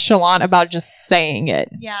nonchalant about just saying it.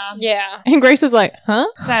 Yeah. Yeah. And Grace is like, huh?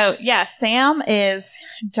 So, yeah, Sam is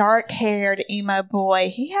dark-haired emo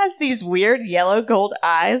boy. He has these weird yellow gold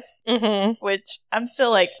eyes, Mm-hmm. which I'm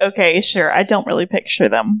still like, okay, sure. I don't really picture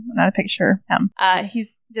them when I picture him.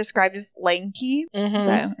 He's described as lanky, Mm-hmm.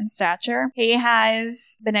 so in stature. He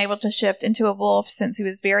has been able to shift into a wolf since he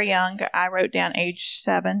was very young. I wrote down age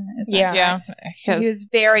 7. Is that Yeah. Yeah, correct? He because was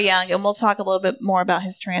very young, and we'll talk a little bit more about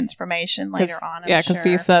his transformation later on. I'm because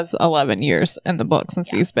he sure. says 11 years in the book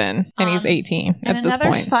since Yeah. he's been, and he's 18 And at this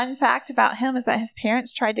another point. fun fact about him is that his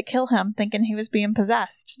parents tried to kill him, thinking he was being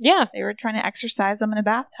possessed. Yeah. They were trying to exorcise him in a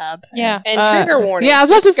bathtub. Yeah. And Uh, trigger warning. yeah, I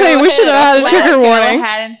was about to Just say, go we should have ahead. had a Let's trigger go warning.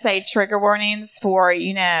 ahead and say trigger warnings for,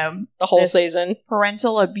 The whole this season.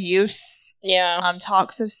 parental abuse, Yeah.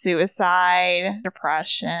 talks of suicide,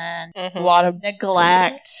 depression, Mhm. A lot of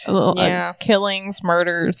neglect. Yeah. killings,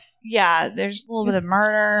 murders. Yeah, there's a little bit of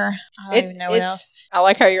murder. I don't even know what else. I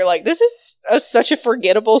like how you're like, this is such a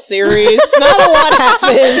forgettable series. Not a lot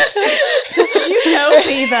happens. You know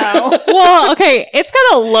me, though. Well, okay, it's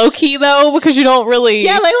kind of low key though because you don't really.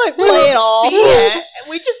 Yeah, they like play it off. Yeah,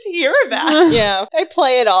 we just hear about it. Yeah, they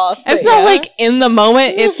play it off. It's but not yeah. like in the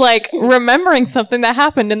moment. It's like remembering something that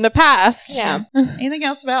happened in the past. Yeah. Anything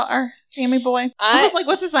else about our Sammy boy? I was like,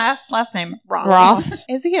 what's his last name? Roth.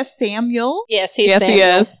 Is he a Samuel? Yes, he's Yes, he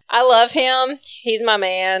Samuel. is. I love him. He's my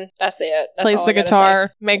man. That's it. That's Plays all the I gotta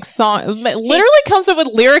guitar, makes song. Literally comes up with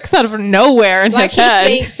lyrics out of nowhere in say. Like his he head.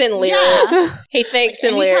 thinks in lyrics. Yeah. He thinks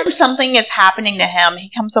in Anytime lyrics. something is happening to him, he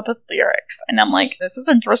comes up with lyrics. And I'm like, this is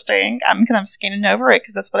interesting. I'm kind of scanning over it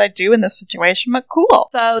because that's what I do in this situation, but cool.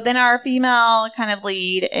 So then our female kind of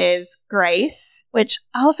lead is Grace, which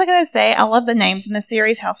I also gotta say, I love the names in the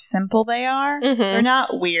series, how simple they are. Mhm. They're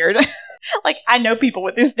not weird. Like, I know people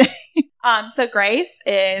with this name. So Grace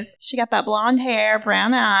she got that blonde hair,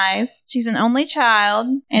 brown eyes. She's an only child,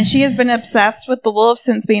 and she has been obsessed with the wolves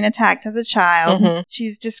since being attacked as a child. Mhm.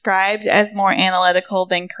 She's described as more analytical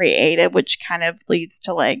than creative, which kind of leads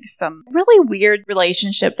to like some really weird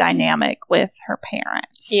relationship dynamic with her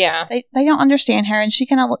parents. Yeah. They don't understand her, and she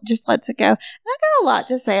kind of just lets it go. And I got a lot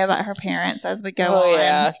to say about her parents as we go Oh on.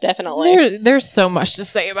 yeah, definitely. There's so much to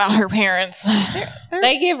say about her parents. They're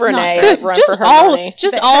They give Renee Not a run for her money.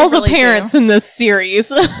 Just They all the really do. parents in this series.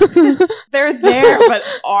 They're there, but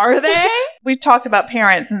are they? We've talked about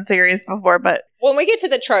parents in series before, but. When we get to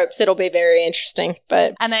the tropes, it'll be very interesting.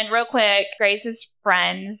 But And then, real quick, Grace's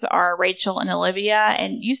friends are Rachel and Olivia,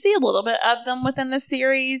 and you see a little bit of them within the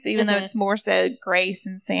series, even though Mhm. it's more so Grace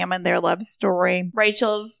and Sam and their love story.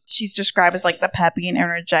 She's described as like the peppy and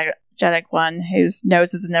energetic one whose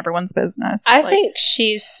nose is in everyone's business. I Like, think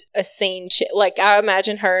she's a scene like I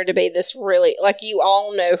imagine her to be this really like you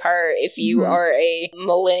all know her if you Mhm. are a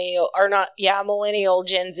millennial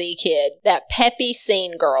Gen Z kid. That peppy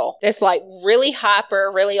scene girl that's like really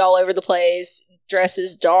hyper, really all over the place,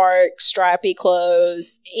 dresses dark, stripy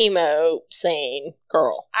clothes, emo scene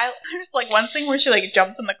girl. There's like one scene where she like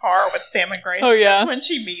jumps in the car with Sam and Grace. Oh, yeah. That's when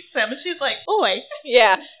she meets him, and she's like, "Boy."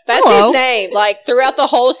 Yeah, that's Hello. his name. Like throughout the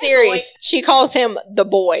whole series, she calls him the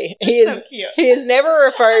boy. He is So cute. he is never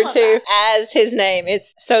referred love to as his name.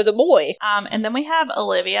 It's so the boy. And then we have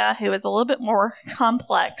Olivia, who is a little bit more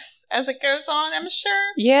complex as it goes on, I'm sure.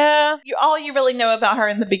 Yeah. All you really know about her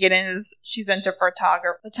in the beginning is she's into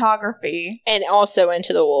photography And also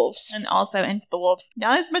into the wolves. and also into the wolves.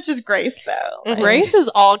 Not as much as Grace, though. Mhm. Grace is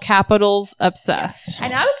all capitals obsessed.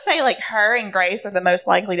 And I would say, like, her and Grace are the most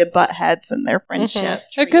likely to butt heads in their friendship.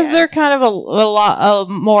 Because trio. they're kind of a lot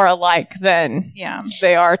more alike than Yeah.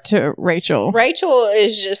 they are to Rachel. Rachel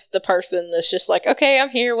is just the person that's just like, okay, I'm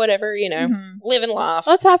here, whatever, Mhm. living life.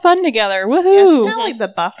 Let's have fun together. Yeah, she's Woohoo! kind of like the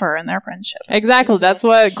buffer in their friendship. Exactly. That's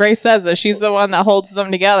what Grace says, that she's the one that holds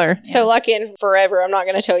them together. So, like in Forever, I'm not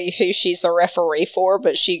going to tell you who she's a referee for,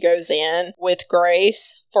 but she goes in with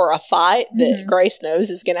Grace for a fight that Mhm. Grace knows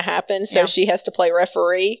is going to happen. So Yeah. she has to play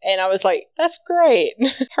referee. And I was like, that's great.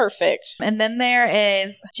 Perfect. And then there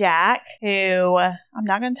is Jack, who I'm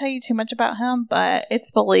not going to tell you too much about him, but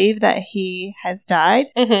it's believed that he has died.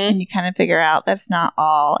 Mm-hmm. And you kind of figure out that's not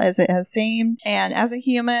all as it has seemed. And as a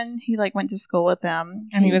human, he like went to school with them,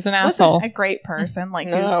 And he was an wasn't asshole. a great person. Like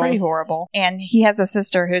he was No. pretty horrible. And he has a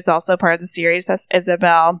sister who's also part of the series. That's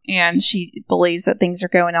Isabel, and she believes that things are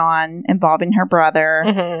going on involving her brother.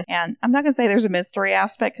 Mm-hmm. And I'm not gonna say there's a mystery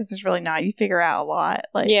aspect because there's really not. You figure out a lot.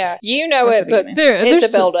 Like Yeah, you know towards it, the but beginning. There's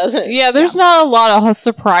Isabel doesn't. Yeah, there's not a lot of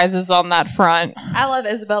surprises on that front. I love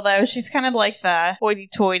Isabel though. She's kind of like the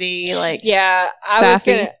hoity-toity, like Yeah,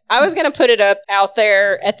 Sassy. I was gonna put it up out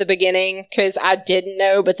there at the beginning because I didn't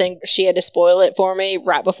know, but then she had to spoil it for me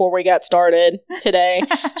right before we got started today.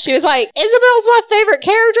 She was like, "Isabel's my favorite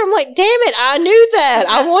character." I'm like, "Damn it, I knew that.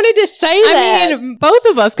 I wanted to say that." I mean, both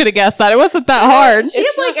of us could have guessed that. It wasn't that hard. She had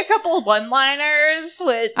like a couple of one-liners,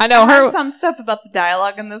 which I know, have her- some stuff about the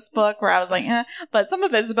dialogue in this book where I was like, but some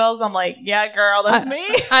of Isabel's, I'm like, yeah, girl, that's me.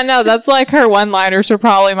 I know, that's like her one-liners are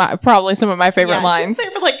probably some of my favorite Yeah, lines. she's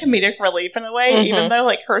there for like comedic relief in a way, Mhm. even though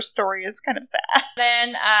like her story is kind of sad.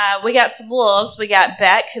 Then we got some wolves. We got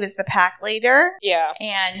Beck, who is the pack leader. Yeah.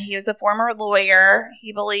 And he was a former lawyer.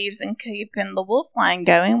 He believes in keeping the wolf line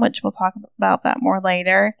going, which we'll talk about that more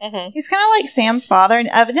later. Mm-hmm. He's kind of like Sam's father, and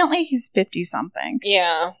evidently he's 50-something,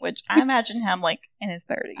 Yeah. which I imagine him like in his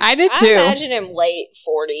 30s. I did I too. imagine him late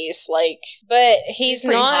 40s, but he's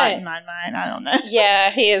Pretty hot not. in my mind. I don't know.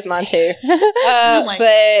 Yeah, he is mine too. Like-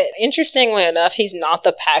 But interestingly enough, he's not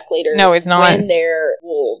the pack leader. No, he's not. When they're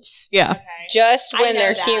wolves. wolves. Yeah. Okay. Just I when know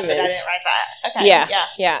they're that, humans. but I didn't write that. Okay. Yeah.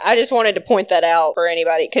 Yeah. I just wanted to point that out for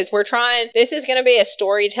anybody because this is going to be a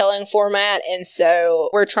storytelling format. And so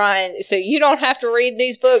so you don't have to read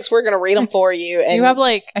these books. We're going to read them for you. And You have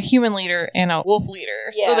like a human leader and a wolf leader.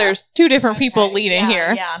 Yeah. So there's two different people Okay, leading yeah,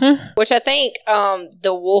 here. yeah. which I think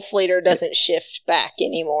the wolf leader doesn't shift back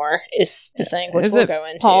anymore is the thing, which Is we'll it go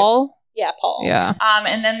into. Paul? Yeah, Paul. Yeah.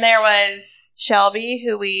 And then there was Shelby,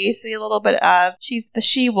 who we see a little bit of. She's the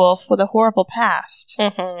she-wolf with a horrible past.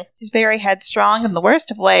 Mm-hmm. She's very headstrong in the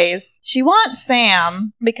worst of ways. She wants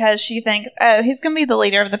Sam because she thinks, oh, he's going to be the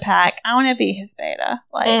leader of the pack. I want to be his beta.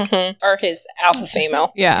 Or his alpha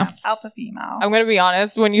female. Yeah. Alpha female. I'm going to be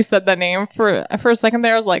honest. When you said that name for a second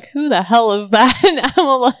there, I was like, who the hell is that?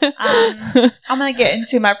 And I'm going to get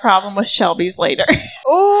into my problem with Shelby's later.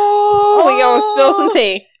 Ooh, we gonna spill some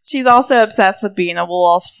tea. She's also obsessed with being a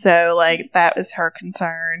wolf, so that was her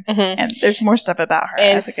concern. Mm-hmm. And there's more stuff about her.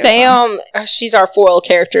 And as it goes on. Sam, she's our foil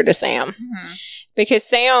character to Sam. Mhm. Because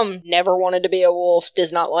Sam never wanted to be a wolf,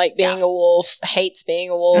 does not like being a wolf, hates being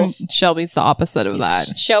a wolf. And Shelby's the opposite of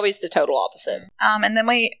that. Shelby's the total opposite. And then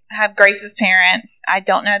we have Grace's parents. I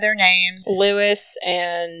don't know their names. Lewis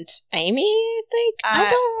and Amy, I think.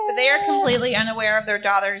 But they are completely unaware of their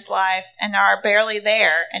daughter's life and are barely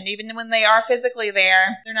there. And even when they are physically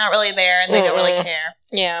there, they're not really there and they don't really care.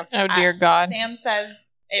 Yeah. Oh, dear God. Sam says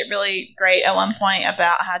it really great at one point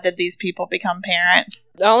about how did these people become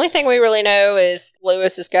parents. The only thing we really know is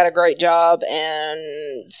Lewis has got a great job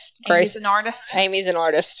and Amy's an artist. Amy's an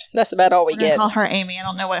artist. That's about all we We're gonna get. call her Amy. I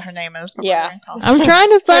don't know what her name is. But Yeah. we're gonna call her. I'm trying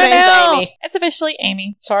to Her find name's out. Amy. It's officially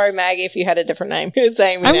Amy. Sorry, Maggie, if you had a different name. It's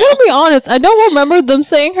Amy I'm now. going to be honest. I don't remember them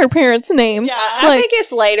saying her parents' names. Yeah, I think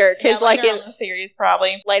it's later, because Later on in the series,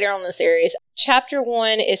 probably. later on in the series. Chapter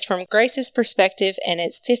 1 is from Grace's perspective, and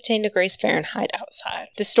it's 15 degrees Fahrenheit outside.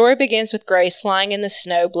 The story begins with Grace lying in the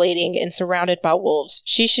snow, bleeding and surrounded by wolves.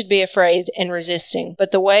 She should be afraid and resisting,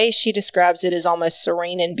 but the way she describes it is almost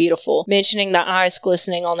serene and beautiful, mentioning the eyes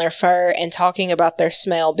glistening on their fur and talking about their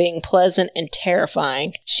smell being pleasant and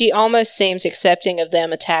terrifying. She almost seems accepting of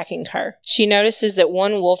them attacking her. She notices that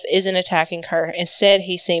one wolf isn't attacking her. Instead,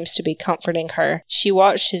 he seems to be comforting her. She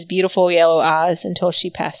watched his beautiful yellow eyes until she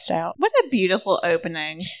passed out. What a beautiful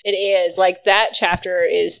opening. It is. Like, that chapter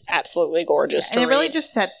is absolutely gorgeous to And it really read.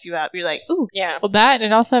 just sets you up. You're like, ooh. Yeah. Well, that,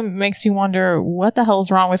 it also makes you wonder what the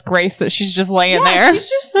hell's wrong with Grace that she's just laying Yeah, there. she's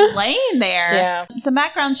just laying there. Yeah. Some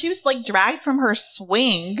background, she was dragged from her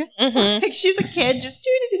swing. Mm-hmm. She's a kid, just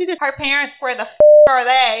her parents, where the are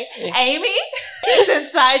they? Yeah. Amy is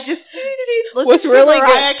inside just listening What's to really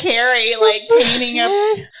Mariah Carey painting a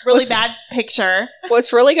really bad picture.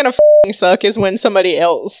 What's really gonna suck is when somebody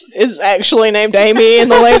else is actually named Amy in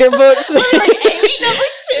the later books. Amy number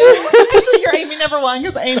 2. Actually, you're Amy number 1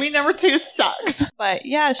 because Amy number 2 sucks. But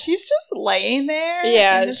yeah, she's just laying there.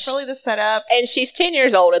 Yeah, and it's really the setup. And she's 10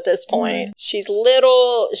 years old at this point. Mm-hmm. She's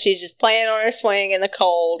little. She's just playing on her swing in the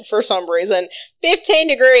cold for some reason. 15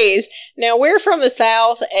 degrees. Now, we're from the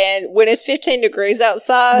South, and when it's 15 degrees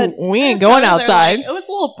outside, We ain't going outside. It was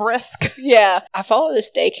a little brisk. yeah. I follow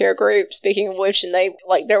this daycare group, speaking of which, and they,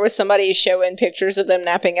 there was somebody showing pictures of them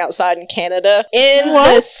napping outside in Canada in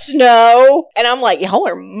the snow. And I'm like, y'all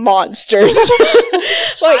are monsters.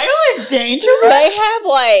 Child in danger. They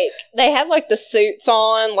have the suits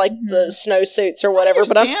on, the snow suits or whatever,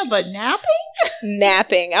 but but napping?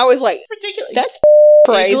 napping. I was like, It's ridiculous. that's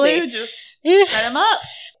crazy. Igloo, just Yeah. set them up.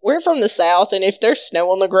 We're from the South, and if there's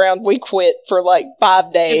snow on the ground, we quit for 5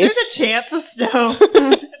 If days. there's a chance of snow,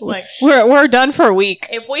 it's like, We're done for a week.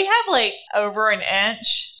 if we have over an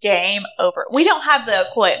inch, game over. We don't have the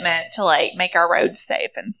equipment to make our roads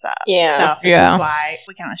safe and stuff. Yeah. Which is why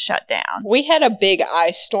we kind of shut down. We had a big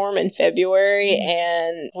ice storm in February,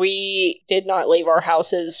 and we did not leave our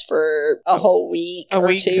houses for a whole week A or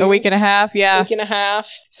week, two. a week and a half. Yeah. Week and a half.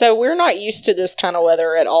 So we're not used to this kind of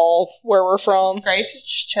weather at all where we're from. Grace is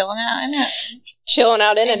just chilling out in it. Chilling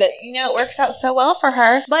out in And, it. it works out so well for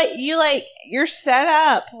her. But you're set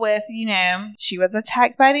up with, she was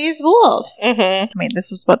attacked by these wolves. Mm-hmm. I mean, this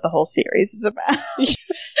was what the whole series is about. This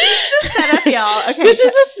is the setup, y'all. Okay. This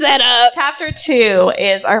is the setup. Chapter 2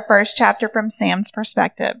 is our first chapter from Sam's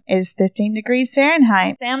perspective. It is 15 degrees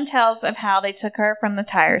Fahrenheit. Sam tells of how they took her from the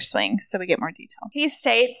tire swing, so we get more detail. He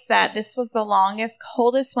states that this was the longest,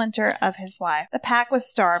 coldest winter of his life. The pack was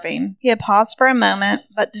starving. He had paused for a moment,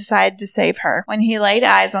 but decided to save her. When he laid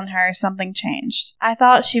eyes on her, something changed. I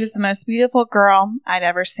thought she was the most beautiful girl I'd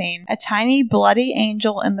ever seen. A tiny, bloody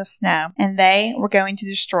angel in the snow, and they were going to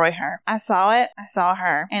destroy her. I saw it. I saw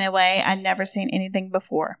her in a way I'd never seen anything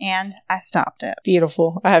before, and I stopped it.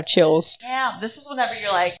 Beautiful. I have chills. Yeah, this is whenever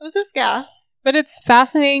you're like, who's this guy? But it's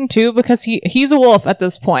fascinating too because he's a wolf at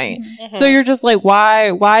this point. Mhm. So you're just like,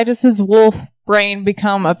 why does his wolf brain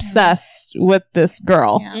become obsessed with this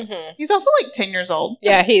girl? Yeah. Mhm. He's also like 10 years old.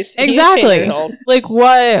 Yeah, he's Exactly. 10 years old. Like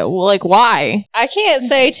what? Like why? I can't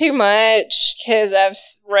say too much because I've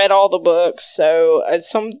read all the books, so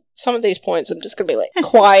some of these points I'm just gonna be like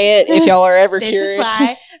quiet if y'all are ever This curious. is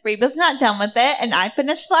why Reba's not done with it, and I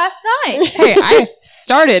finished last night. Hey, I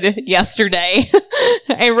started yesterday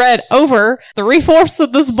and read over 3/4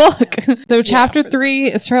 of this book. So chapter 3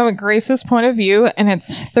 is from Grace's point of view, and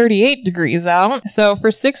it's 38 degrees out. So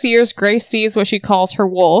for 6 years, Grace sees what she calls her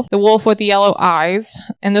wolf, the wolf with the yellow eyes,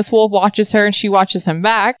 and this wolf watches her and she watches him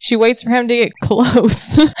back. She waits for him to get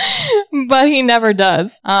close, but he never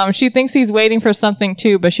does. She thinks he's waiting for something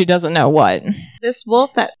too, but she doesn't know what. This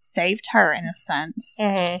wolf that saved her, in a sense.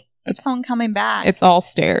 Mhm. It's someone coming back. It's all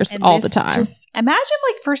stares And all the this time. Just imagine,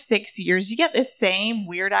 like, for 6 years, you get this same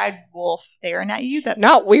weird-eyed wolf staring at you. That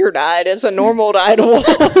Not weird-eyed, it's a normal-eyed wolf.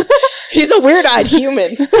 He's a weird-eyed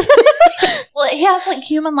human. well, he has like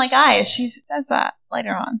human-like eyes. She says that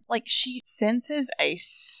later on. Like, she senses a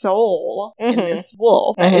soul in Mhm. this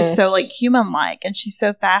wolf that is Mhm. so like human-like, and she's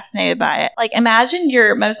so fascinated by it. Like, imagine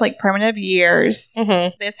your most like primitive years.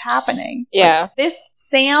 Mhm. This happening. Yeah. Like, this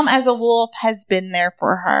Sam as a wolf has been there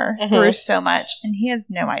for her Mhm. through so much, and he has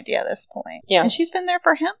no idea at this point. Yeah. And she's been there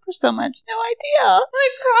for him for so much. No idea. I'm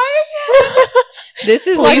crying. This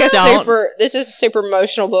is like Please a don't. this is a super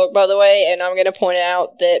emotional book, by the way, and I'm going to point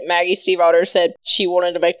out that Maggie Stiefvater said she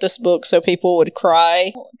wanted to make this book so people would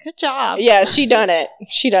cry. Well, good job. Yeah, she done it.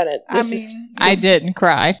 She done it. I This mean, is I didn't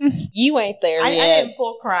cry. you ain't there I yet. didn't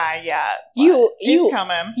full cry yet. but You- it's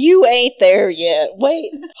coming. You ain't there yet.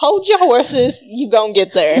 Wait, hold your horses. You gonna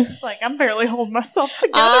get there. It's like I'm barely holding myself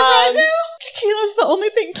together right now. Tequila's the only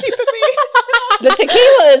thing keeping me. The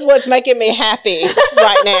tequila is what's making me happy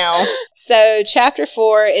right now. So, chapter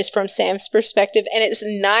 4 is from Sam's perspective, and it's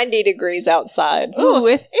 90 degrees outside. Ooh,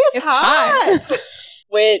 It's It's hot.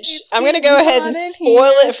 Which It's I'm going to getting go ahead and hot in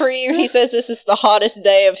spoil here. it for you. He says this is the hottest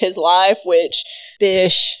day of his life, which,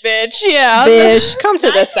 bish, yeah. bish, come to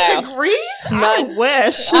the 90 south. degrees? I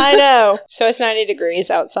wish. I know. So it's 90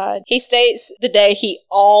 degrees outside. He states the day he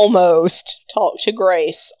almost talked to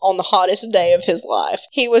Grace on the hottest day of his life.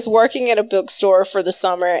 He was working at a bookstore for the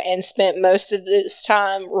summer and spent most of this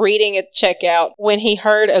time reading at checkout when he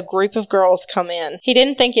heard a group of girls come in. He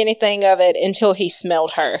didn't think anything of it until he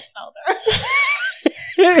smelled her.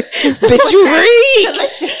 Bitch, you reek!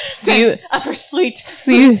 Delicious See- scent of her sweet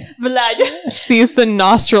See- blood. Sees the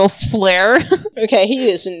nostrils flare. Okay, he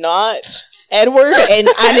is not Edward, and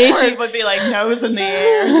I need Edward you. would be like nose in the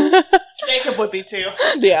air. Jacob would be too.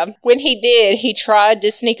 Yeah. When he did, he tried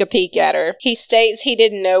to sneak a peek at her. He states he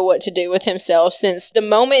didn't know what to do with himself since the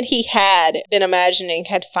moment he had been imagining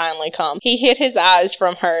had finally come. He hid his eyes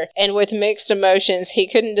from her, and with mixed emotions, he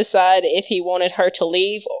couldn't decide if he wanted her to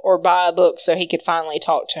leave or buy a book so he could finally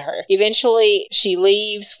talk to her. Eventually, she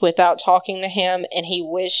leaves without talking to him, and he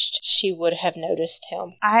wished she would have noticed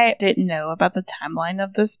him. I didn't know about the timeline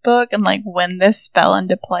of this book and like when this fell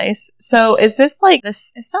into place. So is this like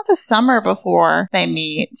this? It's not the summer before they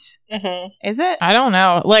meet, Mm-hmm. is it? I don't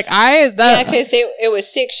know. Like Yeah, because it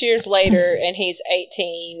was 6 years later, and he's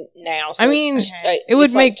 18 now. So I mean, it would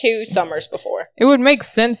was like make- 2 summers before. it would make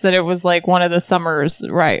sense that it was like one of the summers,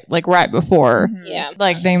 right? Like right before, Mhm. Yeah.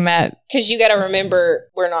 like they met. Because you got to remember,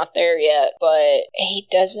 we're not there yet, but he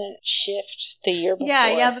doesn't shift the year before.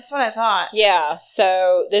 Yeah, that's what I thought. Yeah,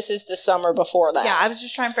 so this is the summer before that. Yeah, I was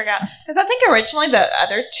just trying to figure out because I think originally the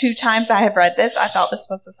other 2 times I have read this, I thought this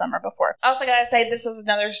was the summer before. I was like, I say this was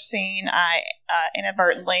another scene I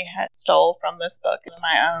inadvertently had stole from this book in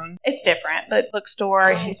my own. It's different, but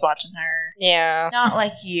bookstore, he's watching her. Yeah. Not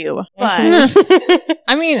like you, but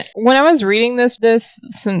I mean, when I was reading this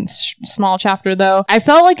small chapter though, I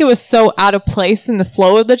felt like it was so out of place in the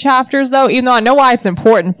flow of the chapters though, even though I know why it's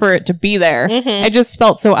important for it to be there. Mhm. I just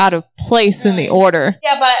felt so out of place in the order.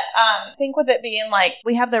 yeah, but I think with it being like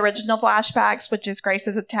we have the original flashbacks, which is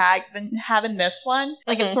Grace's attack, then having this one,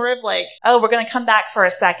 like Mhm. it's sort of like, oh, we're gonna come back for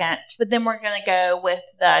a second, but then we're gonna go with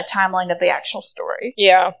the timeline of the actual story.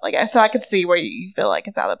 Yeah. Like, so I could see where you feel like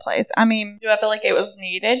it's out of place. I mean, do I feel like it was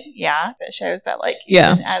needed? Yeah, it shows that like Yes.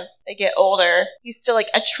 Yeah. even as they get older, he's still like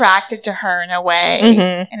attracted to her in a way,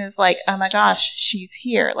 and is like, oh my gosh, she's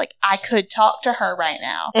here. Like I could talk to her right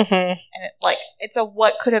now, and it's a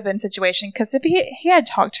what could have been situation. Because if he had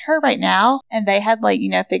talked to her right now, and they had like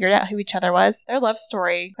figured out who each other was, their love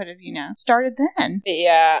story could have started then.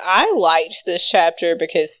 Yeah, I liked this chapter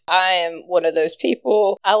because I am one of those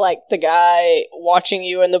people. I like the guy watching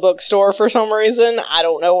you in the bookstore for some reason. I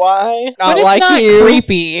don't know why. But it's like not you.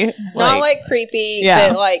 creepy. Not like creepy, Yeah.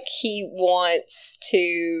 but like he wants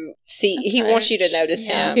to see. He wants you to notice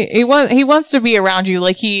him. He wants to be around you.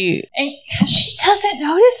 Like And she doesn't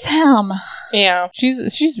notice him. Yeah,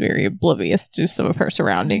 she's very oblivious to some of her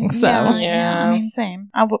surroundings. So Yeah. I mean, same.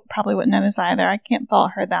 I probably wouldn't notice either. I can't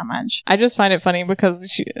fault her that much. I just find it funny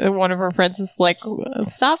because one of her friends is like,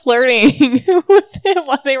 stop flirting with him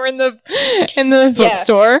while they were in the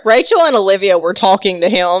bookstore. Rachel and Olivia were talking to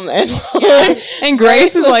him, and And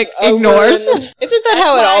Grace is like ignores. Isn't that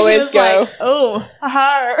how it always goes? Oh,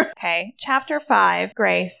 her. Okay, chapter 5,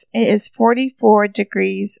 Grace. It is 44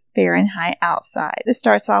 degrees Fahrenheit outside. This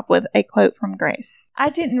starts off with a quote from Grace. I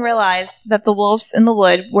didn't realize that the wolves in the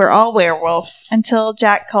wood were all werewolves until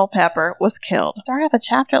Jack Culpepper was killed. Start off a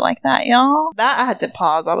chapter like that, y'all. That I had to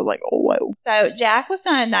pause. I was like, oh, whoa. So Jack was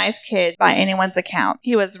not a nice kid by anyone's account.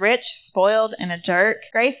 He was rich, spoiled, and a jerk.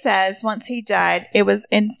 Grace says once he died, it was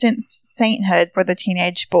instant sainthood for the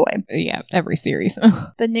teenage boy. Yeah, every series.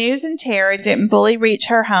 The news and terror didn't fully reach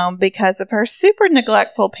her home because of her super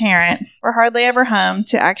neglectful parents were hardly ever home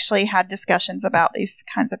to actually have discussions about these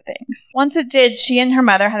kinds of things. Once it did, she and her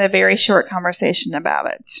mother had a very short conversation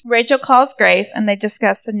about it. Rachel calls Grace and they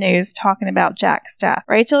discuss the news, talking about Jack's death.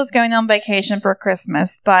 Rachel is going on vacation for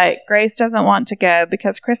Christmas, but Grace doesn't want to go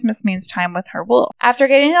because Christmas means time with her wolf. After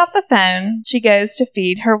getting off the phone, she goes to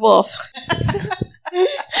feed her wolf.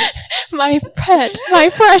 My pet, my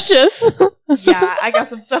precious. Yeah, I got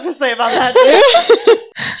some stuff to say about that too.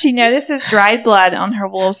 She notices dried blood on her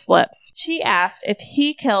wolf's lips. She asked if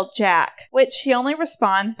he killed Jack, which he only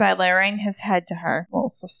responds by lowering his head to her. A little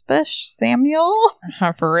suspicious, Samuel.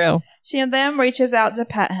 For real. She then reaches out to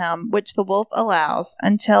pet him, which the wolf allows,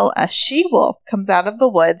 until a she-wolf comes out of the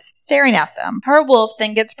woods, staring at them. Her wolf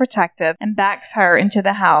then gets protective and backs her into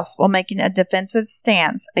the house while making a defensive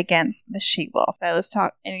stance against the she-wolf. So let's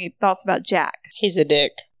talk. Any thoughts about Jack? He's a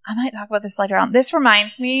dick. I might talk about this later on. This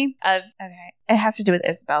reminds me of, it has to do with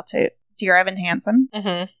Isabel too. Dear Evan Hansen.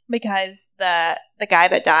 Because the guy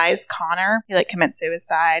that dies, Connor, he commits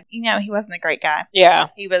suicide. He wasn't a great guy. Yeah.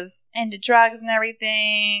 He was into drugs and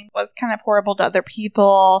everything, was kind of horrible to other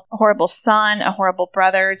people, a horrible son, a horrible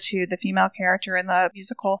brother to the female character in the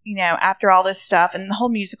musical. After all this stuff, and the whole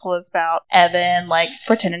musical is about Evan,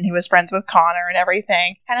 pretending he was friends with Connor and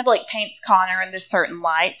everything, kind of paints Connor in this certain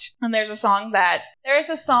light. And there is a song that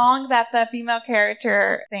the female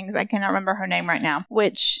character sings, I cannot remember her name right now,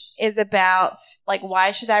 which is about,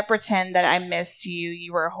 why should I pretend that I missed you?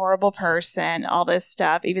 You were a horrible person, all this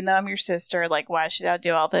stuff. Even though I'm your sister, why should I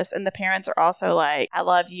do all this? And the parents are also like, I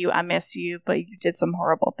love you, I miss you, but you did some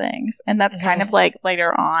horrible things. And that's kind of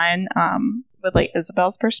later on, with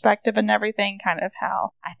Isabel's perspective and everything, kind of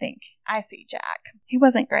how I think I see Jack. He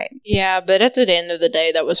wasn't great. Yeah, but at the end of the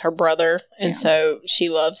day, that was her brother, and so she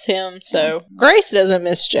loves him. So Grace doesn't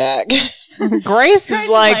miss Jack. Grace is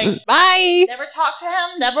like, bye. Never talked to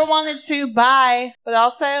him, never wanted to, bye. But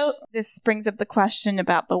also, this brings up the question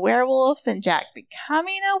about the werewolves and Jack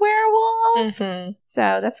becoming a werewolf.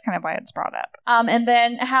 So that's kind of why it's brought up. And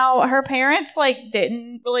then how her parents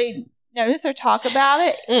didn't really notice or talk about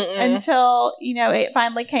it until it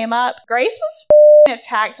finally came up. Grace was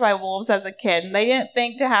attacked by wolves as a kid, and they didn't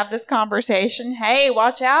think to have this conversation. Hey,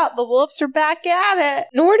 watch out, the wolves are back at it.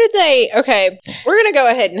 Nor did they. Okay, we're gonna go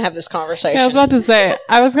ahead and have this conversation. Yeah, I was about to say,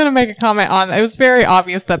 I was gonna make a comment on, it was very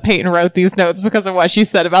obvious that Peyton wrote these notes because of what she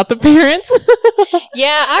said about the parents.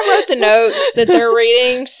 Yeah, I wrote the notes that they're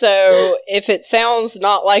reading, so if it sounds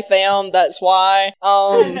not like them, that's why.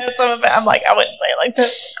 Some of it, I'm like, I wouldn't say it like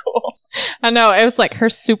this. Cool. I know, it was her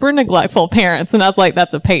super neglectful parents, and I was like,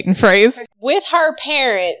 that's a Peyton phrase. With her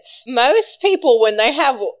parents, most people, when they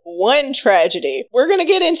have one tragedy, we're going to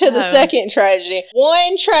get into the second tragedy.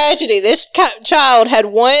 One tragedy. This child had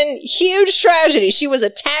one huge tragedy. She was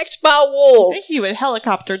attacked by wolves. I think you would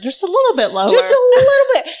helicopter just a little bit lower. Just a little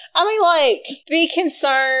bit. I mean, be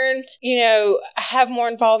concerned, have more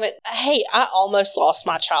involvement. Hey, I almost lost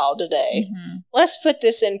my child today. let's put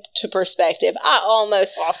this into perspective. I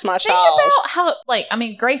almost lost my Think child. about how, like, I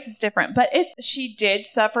mean, Grace is different, but if she did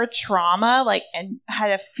suffer trauma, like, and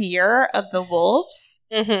had a fear of the wolves,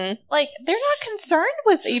 Mm-hmm. like, they're not concerned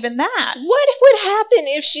with even that. What would happen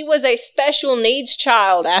if she was a special needs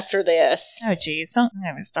child after this? Oh, geez, don't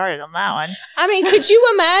get me started on that one. I mean, could you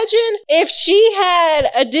imagine if she had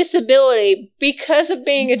a disability because of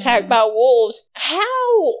being attacked by wolves?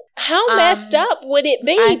 How messed up would it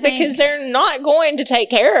be? I think- Because they're not going to take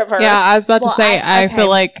care of her. Yeah, I was about Well, to say, I okay. feel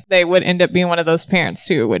like they would end up being one of those parents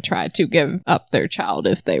who would try to give up their child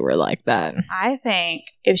if they were like that. I think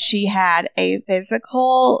if she had a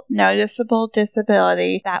physical, noticeable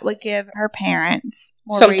disability, that would give her parents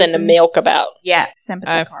more Something to reason- milk about. Yeah,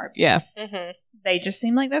 sympathy card. Yeah. Mm-hmm. They just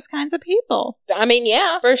seem like those kinds of people. I mean,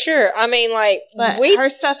 yeah, for sure. I mean, like, But we her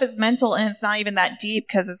stuff is mental, and it's not even that deep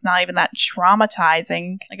because it's not even that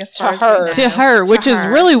traumatizing. Like as To far as her. we know. To her, which is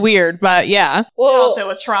her. really weird, but yeah. We all well, deal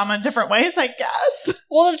with trauma in different ways, I guess.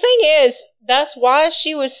 well, the thing is, that's why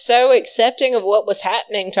she was so accepting of what was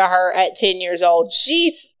happening to her at 10 years old.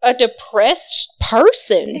 She's a depressed It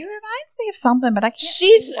person. reminds me of something, but I can't.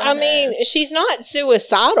 She's, think what I it mean, is. she's not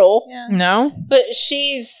suicidal, Yeah. No? but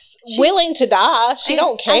she's willing to die. She And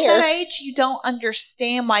don't At care. that age, you don't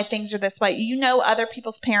understand why things are this way. You know, other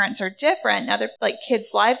people's parents are different. Other like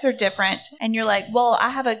kids' lives are different, and you're like, "Well, I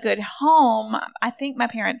have a good home. I think my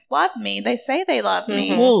parents love me. They say they love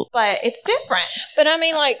me, Mhm. Well, but it's different." But I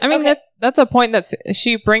mean, like, I mean, okay, that's a point that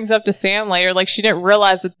she brings up to Sam later. Like, she didn't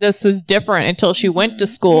realize that this was different until she went to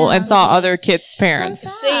school Yeah. and saw other kids' parents. So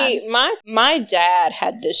see, my dad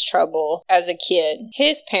had this trouble as a kid.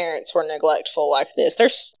 His parents were neglectful like this.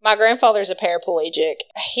 My grandfather's a paraplegic.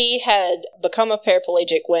 He had become a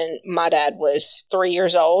paraplegic when my dad was 3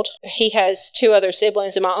 years old. He has 2 other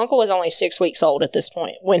siblings, and my uncle was only 6 weeks old at this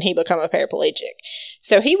point when he became a paraplegic.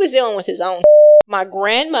 So he was dealing with his own. My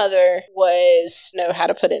grandmother know how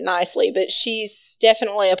to put it nicely, but she's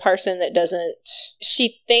definitely a person that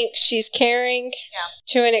she thinks she's caring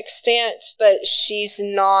to an extent, but she's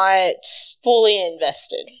not fully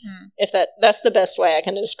invested. Hmm. If that's the best way I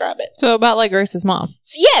can describe it. So, about like Grace's mom.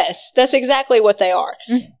 Yes, that's exactly what they are.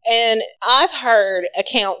 Mm. And I've heard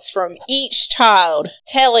accounts from each child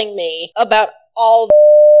telling me about all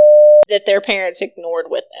that their parents ignored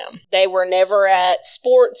with them. They were never at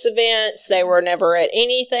sports events. They were never at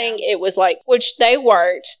anything. It was like, which they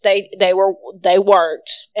worked. They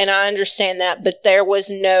worked, and I understand that, but there was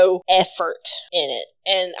no effort in it.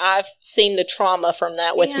 And I've seen the trauma from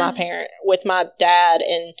that with my with my dad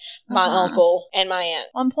and my Uh-huh. uncle and my aunt.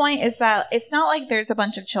 One point is that it's not like there's a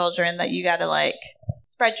bunch of children that you got to like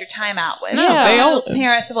spread your time out with. No, Yeah. they all.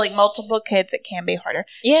 Parents of like multiple kids, it can be harder.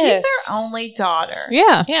 Yes. She's their only daughter.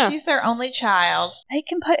 Yeah. Yeah. She's their only child. They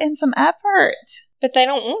can put in some effort. But they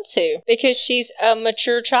don't want to because she's a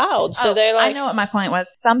mature child. So they're I like, know what my point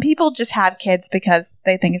was. Some people just have kids because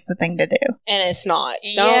they think it's the thing to do. and it's not.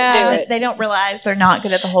 Yeah. Don't do it. They don't realize they're not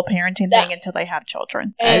good at the whole parenting That- thing until they have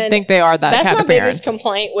children. I And think they are that that's kind my of parents. biggest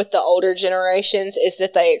complaint with the older generations is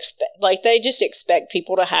that they just expect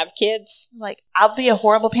people to have kids. Like, I'll be a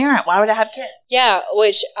horrible parent. Why would I have kids? Yeah,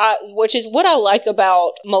 which is what I like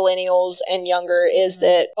about millennials and younger is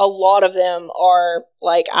that a lot of them are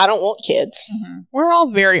like, I don't want kids. We're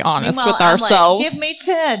all very honest Meanwhile, with I'm ourselves. Like, give me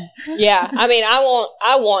 10. Yeah, I mean, I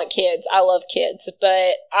want kids. I love kids,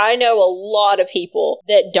 but I know a lot of people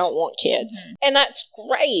that don't want kids, and that's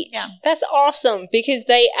great. Yeah. That's awesome because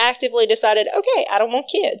they actively decided, okay, I don't want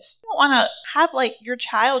kids. You don't want to have like your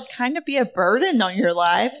child kind of be a burden on your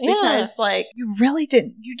life Yeah. because like you really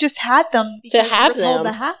didn't. You just had them because have you were told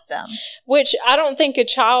them. to have them. Which I don't think a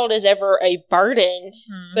child is ever a burden.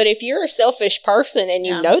 But if you're a selfish person and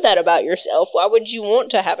you Yeah. know that about yourself, why would you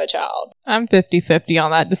want to have a child? I'm 50-50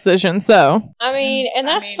 on that decision, so. I mean, and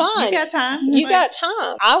I that's mean, fine. You got time. You got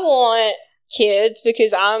time. I want kids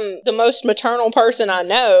because I'm the most maternal person I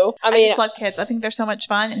know. I I mean, just love kids. I think they're so much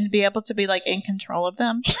fun, and to be able to be like in control of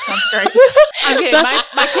them sounds great. I'm kidding.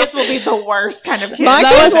 My kids will be the worst kind of kids. my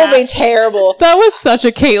That kids was- will be terrible. That was such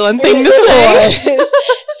a Caitlin thing to say.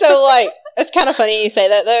 So like, it's kind of funny you say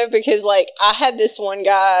that though, because like I had this one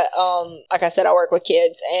guy, like I said, I work with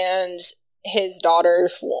kids, and his daughter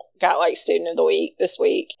got like student of the week this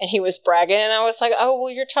week, and he was bragging, and I was like, oh,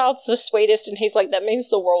 well, your child's the sweetest, and he's like, that means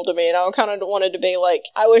the world to me, and I kind of wanted to be like,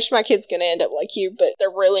 I wish my kid's gonna end up like you, but they're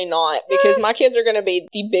really not, because my kids are gonna be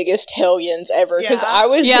the biggest hellions ever, because Yeah. I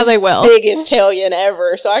was Yeah, the they will. biggest hellion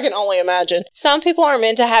ever, so I can only imagine. Some people are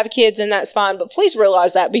meant to have kids, and that's fine, but please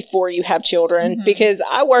realize that before you have children, Mhm. because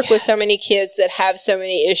I work with so Yes. many kids that have so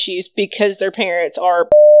many issues because their parents are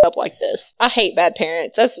up like this. I hate bad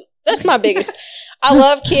parents. That's my biggest. I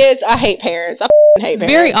love kids. I hate parents. I hate It's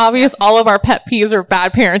parents. very obvious all of our pet peeves are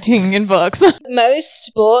bad parenting in books.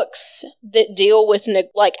 Most books that deal with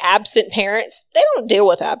like absent parents, they don't deal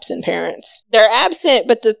with absent parents. They're absent,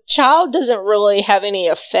 but the child doesn't really have any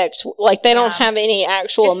effect. Like they don't have any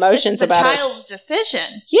actual emotions about it. It's the child's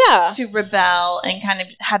decision Yeah. to rebel and kind of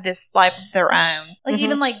have this life of their own. Like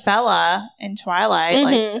even like Bella in Twilight,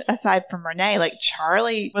 like aside from Renee, like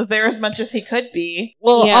Charlie was there as much as he could be.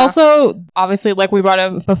 Well, Yeah. also, obviously, like we brought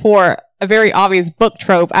up before, a very obvious book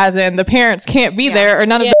trope, as in the parents can't be there or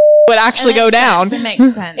none of the would actually go down. It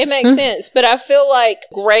makes sense. It makes sense, but I feel like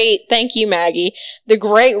thank you, Maggie. The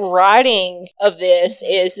great writing of this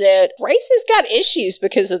is that Grace has got issues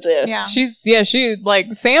because of this. Yeah. She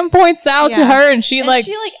like Sam points out to her and she and like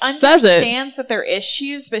she says it. understands that they're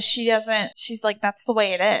issues, but she doesn't. She's like, that's the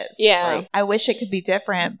way it is. Yeah. Like, I wish it could be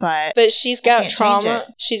different, but She's got can't change trauma.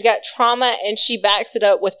 it. She's got trauma and she backs it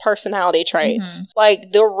up with personality traits.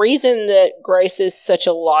 Like the reason that Grace is such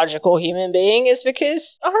a logical human being is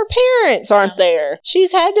because her parents aren't there.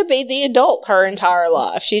 She's had to be the adult her entire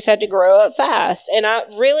life. She's had to grow up fast. And I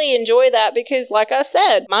really enjoy that because, like I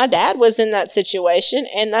said, my dad was in that situation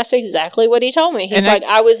and that's exactly what he told me. He's like,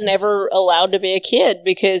 I was never allowed to be a kid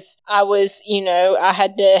because I was, I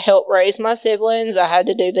had to help raise my siblings. I had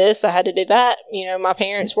to do this. I had to do that. My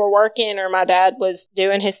parents were working or my dad was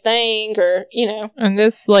doing his thing or. And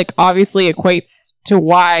this like obviously equates to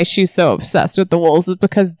why she's so obsessed with the wolves is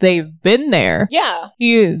because they've been there. Yeah.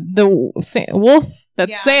 The wolf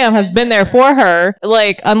that Sam has been there for her,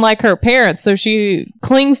 like unlike her parents, so she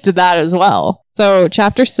clings to that as well. So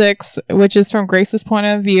chapter 6, which is from Grace's point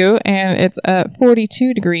of view, and it's at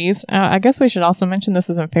 42 degrees. I guess we should also mention this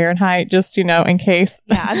is in Fahrenheit, just, in case.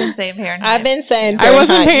 Yeah, I've been saying Fahrenheit. I've been saying I Fahrenheit.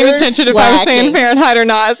 wasn't paying attention if I was saying Fahrenheit or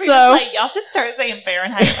not, so. Like, y'all should start saying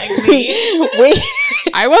Fahrenheit like me.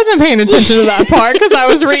 I wasn't paying attention to that part because I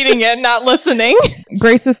was reading it, not listening.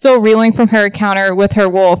 Grace is still reeling from her encounter with her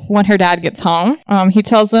wolf when her dad gets home. He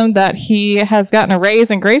tells them that he has gotten a raise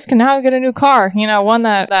and Grace can now get a new car, one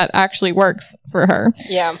that actually works for her.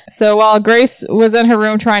 Yeah. So while Grace was in her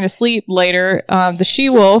room trying to sleep later, the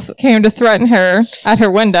she-wolf came to threaten her at her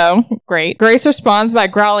window. Great. Grace responds by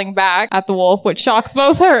growling back at the wolf, which shocks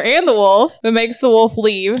both her and the wolf, but makes the wolf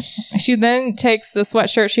leave. She then takes the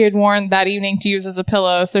sweatshirt she had worn that evening to use as a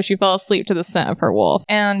pillow, so she fell asleep to the scent of her wolf.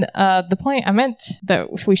 And the point I meant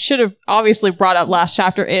that we should have obviously brought up last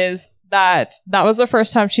chapter is that was the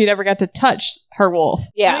first time she'd ever got to touch her wolf.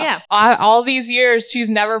 Yeah. Oh, yeah. All these years, she's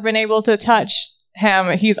never been able to touch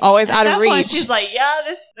him. He's always out of reach. She's like, yeah,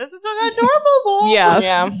 this is an adorable wolf.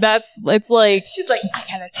 Yeah. It's like... She's like, I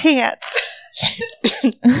got a chance.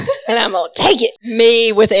 And I'm gonna take it.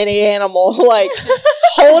 Me with any animal, like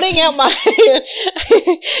holding out my hand.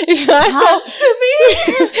 If I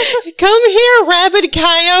said, come here, rabbit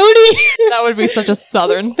coyote. That would be such a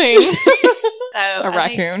southern thing. A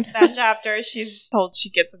raccoon. That chapter, she's told she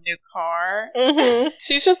gets a new car. Mm-hmm.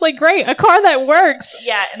 She's just like, great, a car that works.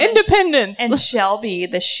 Yeah. Independence. And Shelby,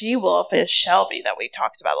 the she-wolf is Shelby that we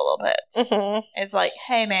talked about a little bit. Mm-hmm. Is like,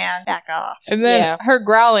 hey man, back off. And then her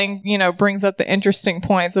growling, brings up the interesting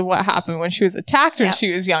points of what happened when she was attacked when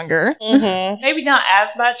she was younger. Mm-hmm. Maybe not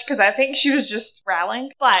as much because I think she was just growling,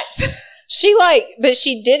 but but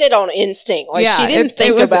she did it on instinct. Like she didn't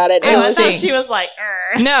think was about it. I thought she was like,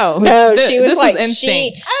 No, she was like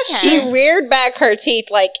instinct. She reared back her teeth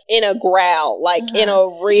like in a growl, like in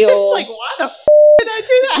a real. She was like, why the did I do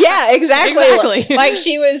that? Yeah, exactly. Like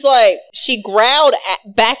she was like, she growled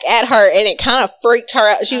back at her and it kind of freaked her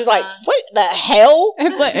out. She was like, what the hell?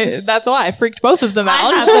 That's why I freaked both of them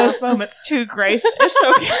out. I have those moments too, Grace.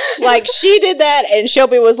 It's okay. Like she did that and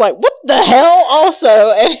Shelby was like, what the hell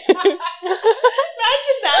also? And imagine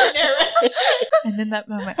that narration. And in that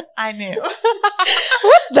moment, I knew.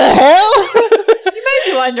 What the hell? You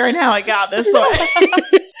may be wondering how it got this way.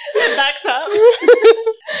 It backs up.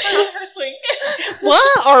 On her swing.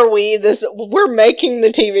 Why are we're making the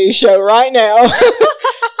TV show right now.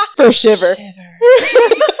 For Shiver.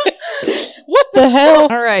 What the hell?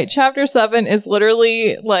 All right, chapter 7 is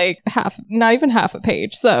literally like not even half a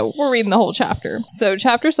page. So we're reading the whole chapter. So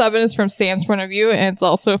chapter 7 is from Sam's point of view, and it's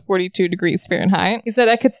also 42 degrees Fahrenheit. He said,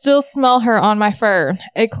 I could still smell her on my fur.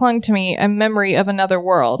 It clung to me, a memory of another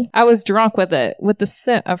world. I was drunk with it, with the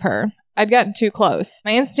scent of her. I'd gotten too close.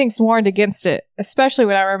 My instincts warned against it, especially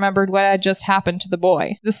when I remembered what had just happened to the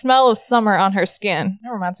boy. The smell of summer on her skin.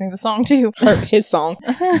 That reminds me of a song, too. Or his song.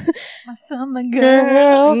 My summer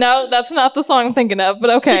girl. No, that's not the song I'm thinking of, but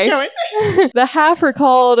okay. The half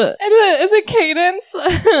recalled, is it cadence?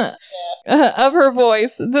 Of her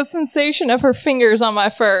voice, the sensation of her fingers on my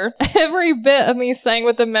fur. Every bit of me sang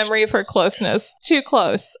with the memory of her closeness. Too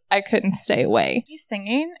close. I couldn't stay away. He's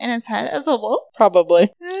singing in his head as a wolf.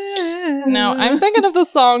 Probably. No, I'm thinking of the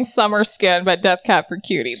song Summer Skin by Death Cab for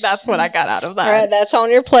Cutie. That's what I got out of that. All right, that's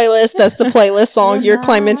on your playlist. That's the playlist song you're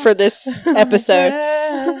claiming for this episode.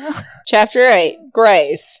 Chapter 8.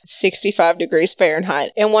 Grace, 65 degrees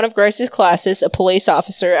Fahrenheit. In one of Grace's classes, a police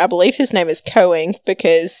officer, I believe his name is Coing,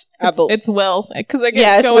 because it's Will. Because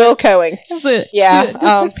it's Will Coing. Is it? Yeah.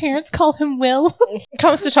 Does his parents call him Will?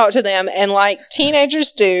 Comes to talk to them, and like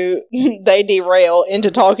teenagers do, they derail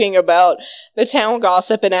into talking about the town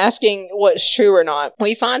gossip and asking what's true or not.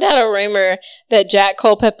 We find out a rumor that Jack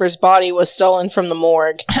Culpepper's body was stolen from the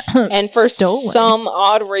morgue. And for some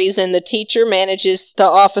odd reason, the teacher manages the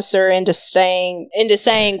officer into saying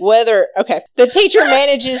whether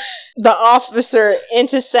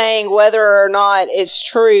or not it's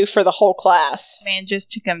true for the whole class. Manages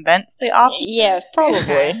to convince the officer? Yeah,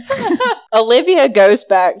 probably. Olivia goes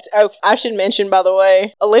back I should mention, by the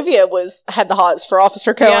way, Olivia had the hots for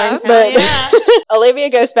Officer Cohen, Olivia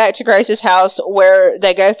goes back to Grace's house where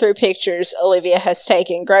they go through pictures Olivia has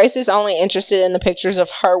taken. Grace is only interested in the pictures of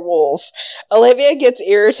her wolf. Olivia gets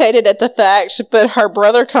irritated at the fact, but her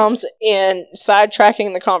brother comes in,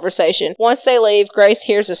 sidetracking the conversation. Once they leave, Grace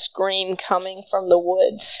hears a scream coming from the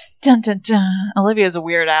woods. Dun dun dun. Olivia's a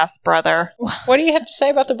weird ass brother. What do you have to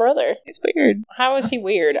say about the brother? He's weird. How is he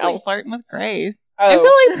weird? He's like flirting with Grace. Oh, I feel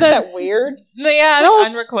like that's that weird. Yeah, I don't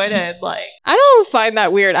unrequited. Like, I don't find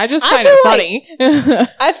that weird. I just find it funny.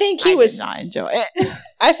 I think I did not enjoy it.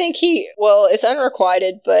 I think it's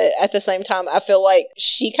unrequited, but at the same time, I feel like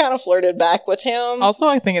she kind of flirted back with him. Also,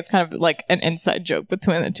 I think it's kind of like an inside joke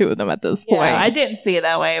between the two of them at this point. I didn't see it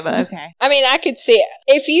that way, but okay. I mean, I could see it.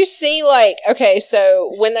 If you see,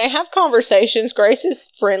 so when they have conversations, Grace is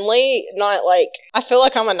friendly, not like, I feel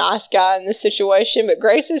like I'm a nice guy in this situation, but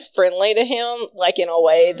Grace is friendly to him, like in a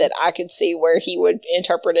way that I could see where he would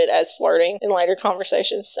interpret it as flirting in later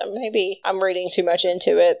conversations. So maybe I'm reading too much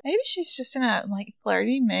into it. Maybe she's just in a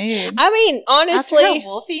flirty mood. I mean, honestly, after a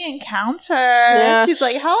wolfie encounter, she's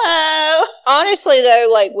like, hello. Honestly,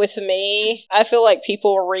 though, with me, I feel like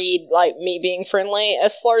people read me being friendly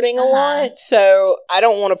as flirting a lot. So I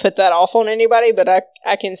don't want to put that off on anybody, but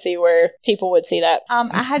I can see where people would see that.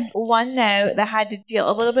 I had one note that had to deal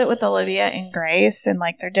a little bit with Olivia and Grace and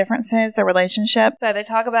their differences, their relationship. So they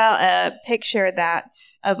talk about a picture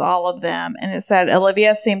of all of them, and it said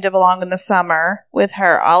Olivia seemed to belong in the summer with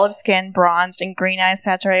her olive skin, bronzed, and green eyes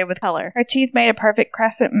saturated with color. Her teeth made a perfect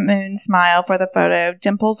crescent moon smile for the photo,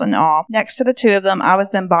 dimples and all. Next to the two of them, I was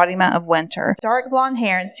the embodiment of winter. Dark blonde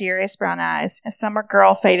hair and serious brown eyes. A summer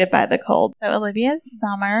girl faded by the cold. So Olivia's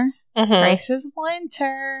summer. Grace is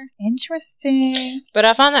winter. Interesting. But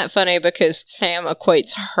I find that funny because Sam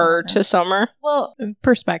equates her to summer. Well,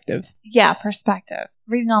 perspectives. Yeah, perspective.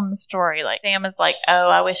 Reading on the story, Sam is like, oh,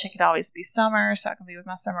 I wish it could always be summer so I can be with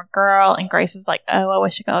my summer girl. And Grace is like, oh, I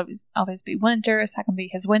wish it could always be winter so I can be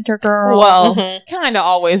his winter girl. Well, kind of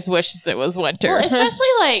always wishes it was winter. Well,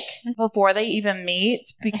 especially before they even meet,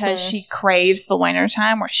 because she craves the winter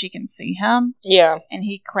time where she can see him. Yeah. And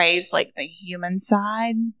he craves the human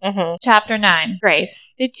side. Chapter 9.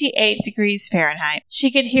 Grace, 58 degrees Fahrenheit.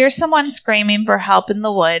 She could hear someone screaming for help in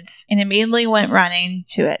the woods and immediately went running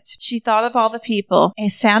to it. She thought of all the people.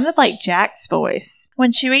 It sounded like Jack's voice.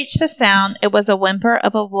 When she reached the sound, it was a whimper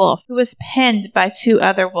of a wolf who was pinned by two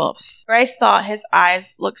other wolves. Grace thought his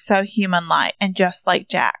eyes looked so human-like and just like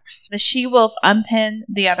Jack's. The she-wolf unpinned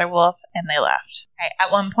the other wolf and they left. Okay,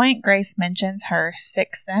 at one point, Grace mentions her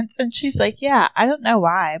sixth sense, and she's like, yeah, I don't know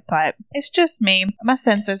why, but it's just me. My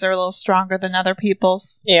senses are a little stronger than other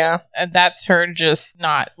people's. Yeah, and that's her just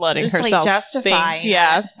not letting herself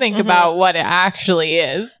think about what it actually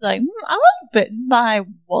is. I was bitten by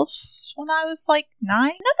wolves when I was 9.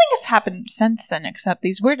 Nothing has happened since then except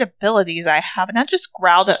these weird abilities I have, and I just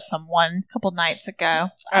growled at someone a couple nights ago.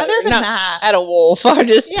 Other than that, at a wolf, I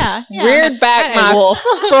just reared back my wolf.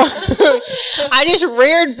 I just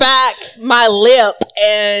reared back my lip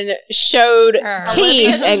and showed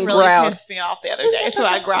teeth and really growled. pissed me off the other day, so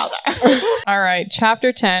I growled at her. All right,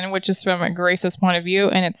 chapter 10, which is from Grace's point of view,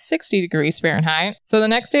 and it's 60 degrees Fahrenheit. So the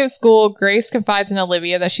next day of school, Grace confides in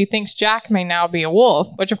Olivia that she thinks Jack may now be a wolf,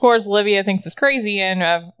 which of course Olivia thinks is crazy,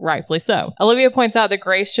 and rightfully so. Olivia points out that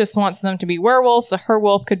Grace just wants them to be werewolves, so her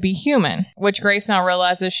wolf could be human, which Grace now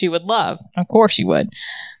realizes she would love. Of course she would.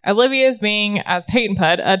 Olivia is being, as Peyton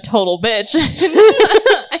put, a total bitch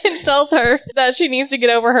and tells her that she needs to get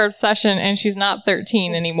over her obsession and she's not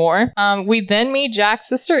 13 anymore. We then meet Jack's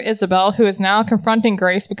sister Isabel, who is now confronting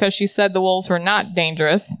Grace because she said the wolves were not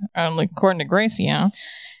dangerous, according to Grace, yeah.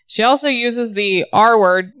 She also uses the R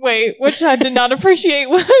word, which I did not appreciate.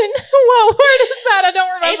 What word is that? I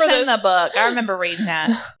don't remember It's this. in the book. I remember reading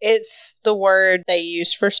that. It's the word they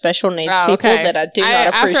use for special needs people that I do not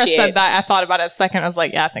appreciate. After I said that, I thought about it a second. I was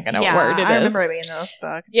like, yeah, I think I know what word it is. I remember reading this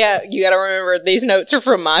book. Yeah, you gotta remember, these notes are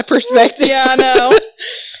from my perspective. Yeah, I know.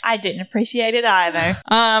 I didn't appreciate it either.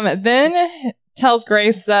 Then tells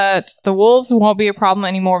Grace that the wolves won't be a problem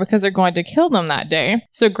anymore because they're going to kill them that day.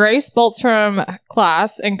 So Grace bolts from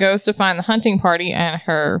class and goes to find the hunting party and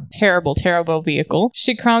her terrible, terrible vehicle.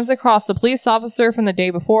 She comes across the police officer from the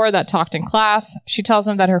day before that talked in class. She tells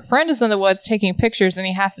him that her friend is in the woods taking pictures and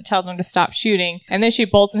he has to tell them to stop shooting. And then she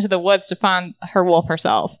bolts into the woods to find her wolf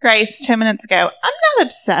herself. Grace, 2 minutes ago, I'm not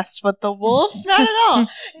obsessed with the wolves, not at all.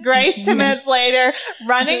 Grace, 2 minutes later,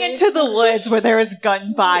 running into the woods where there is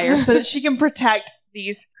gunfire so that she can protect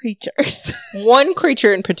these creatures. One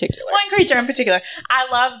creature in particular. One creature in particular. I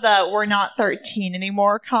love the "we're not 13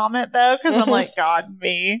 anymore" comment though, because I'm like, God,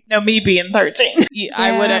 me being 13.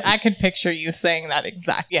 Yeah, I could picture you saying that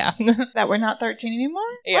exact. Yeah. That we're not 13 anymore?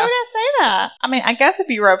 Yeah. Why would I say that? I mean, I guess if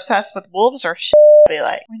you were obsessed with wolves or shit, I'd be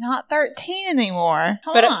like, we're not 13 anymore.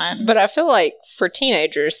 Come on. But I feel like for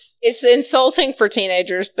teenagers, it's insulting for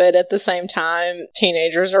teenagers, but at the same time,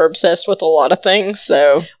 teenagers are obsessed with a lot of things,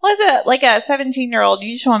 so. Was it like a 17-year-old?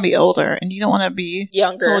 You just want to be older and you don't want to be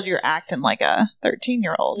younger. Told you're acting like a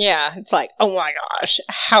 13-year-old. Yeah, it's like, oh my gosh,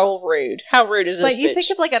 how rude. How rude is this But you bitch? think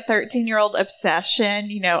of like a 13-year-old obsession,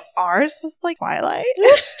 ours was like Twilight.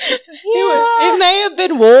 It may have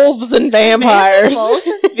been wolves and vampires. Wolves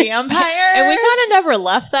and vampires. And we kind of never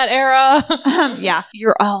left that era. Yeah,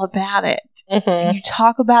 you're all about it. Mm-hmm. And you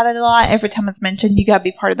talk about it a lot. Every time it's mentioned, you gotta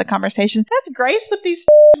be part of the conversation. That's Grace with these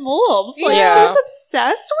wolves. Like, Yeah. she's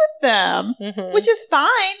obsessed with them, Mm-hmm. which is fine.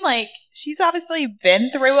 Like, she's obviously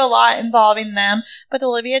been through a lot involving them, but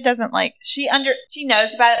Olivia doesn't she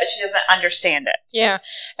knows about it, but she doesn't understand it. Yeah.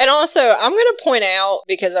 And also, I'm going to point out,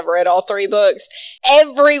 because I've read all 3 books,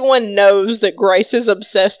 everyone knows that Grace is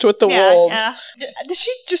obsessed with the wolves. Yeah. Does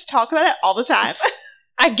she just talk about it all the time?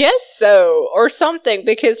 I guess so, or something,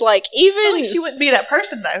 because I even feel like she wouldn't be that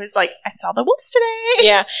person though who's like, I saw the wolves today.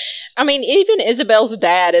 yeah, I mean, even Isabel's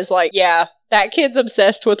dad is like, yeah, that kid's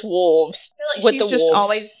obsessed with wolves. I feel like with she's the just wolves.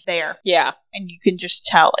 always there, Yeah, and you can just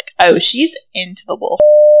tell, like, oh, she's into the wolf.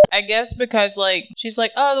 I guess because, she's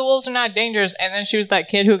like, oh, the wolves are not dangerous. And then she was that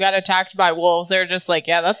kid who got attacked by wolves. They're just like,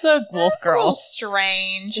 yeah, that's a wolf That's a girl. little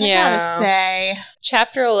strange. I Yeah. gotta say.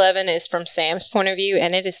 Chapter 11 is from Sam's point of view,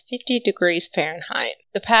 and it is 50 degrees Fahrenheit.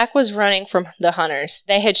 The pack was running from the hunters.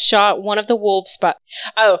 They had shot one of the wolves by...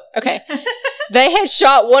 Oh, okay. They had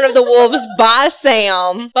shot one of the wolves by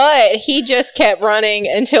Sam, but he just kept running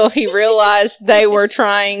until he realized they were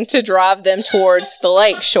trying to drive them towards the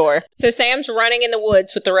lake shore. So Sam's running in the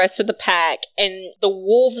woods with the rest of the pack, and the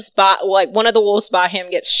wolves one of the wolves by him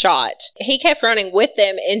gets shot. He kept running with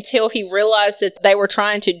them until he realized that they were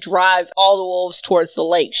trying to drive all the wolves towards the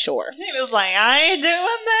lake shore. He was like, I ain't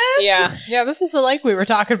doing this. Yeah. Yeah, this is the lake we were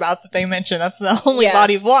talking about that they mentioned. That's the only Yeah.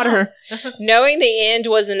 body of water. Knowing the end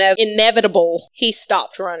was inevitable, he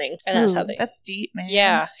stopped running. And that's how they... That's deep, man.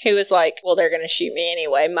 Yeah. He was like, well, they're going to shoot me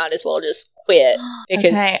anyway. Might as well just quit.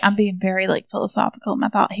 Because... Okay, I'm being very philosophical in my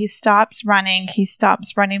thought. He stops running. He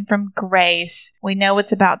stops running from Grace. We know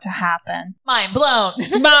what's about to happen. Mind blown.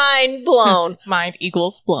 Mind blown. Mind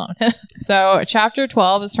equals blown. So, chapter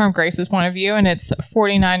 12 is from Grace's point of view, and it's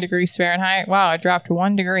 49 degrees Fahrenheit. Wow, I dropped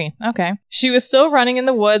 1 degree. Okay. She was still running in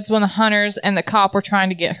the woods when the hunters and the cop were trying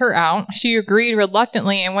to get her out. She agreed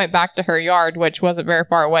reluctantly and went back to her yard, which wasn't very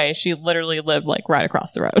far away. She literally lived right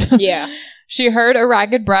across the road. Yeah. She heard a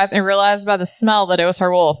ragged breath and realized by the smell that it was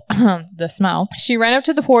her wolf. The smell. She ran up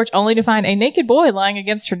to the porch only to find a naked boy lying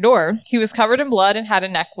against her door. He was covered in blood and had a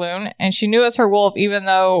neck wound, and she knew it was her wolf even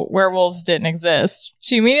though werewolves didn't exist.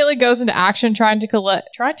 She immediately goes into action trying to collect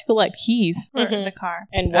keys. For Mhm. the car.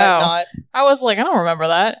 And whatnot. I was like, I don't remember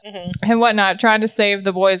that. Mhm. And whatnot, trying to save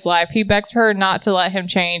the boy's life. He begs her not to let him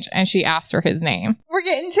change, and she asks her his name. We're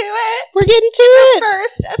getting to it. We're getting to it.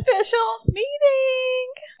 First official meeting.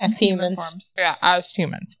 As humans. forms. Yeah, as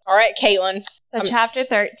humans. All right, Caitlin. So chapter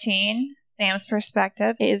 13, Sam's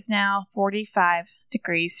perspective, is now 45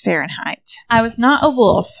 degrees Fahrenheit. I was not a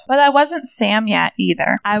wolf, but I wasn't Sam yet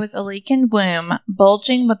either. I was a leaking womb,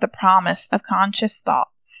 bulging with the promise of conscious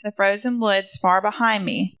thoughts. The frozen woods far behind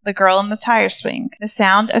me, the girl in the tire swing, the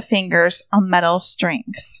sound of fingers on metal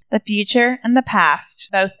strings. The future and the past,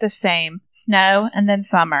 both the same. Snow and then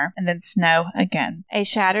summer, and then snow again. A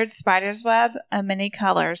shattered spider's web of many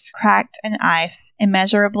colors, cracked in ice,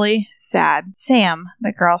 immeasurably sad. Sam,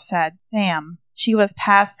 the girl said. Sam. She was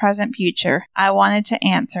past, present, future. I wanted to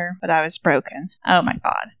answer, but I was broken. Oh my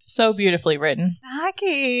god. So beautifully written.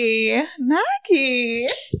 Maggie!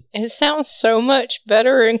 It sounds so much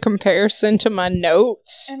better in comparison to my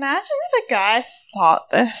notes. Imagine if a guy thought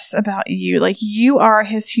this about you. Like, you are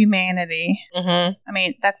his humanity. Mm-hmm. I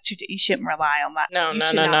mean, that's too... You shouldn't rely on that. No, you no,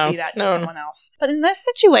 should no, not no. be that to No. someone else. But in this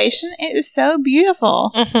situation, it is so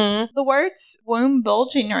beautiful. Mm-hmm. The words womb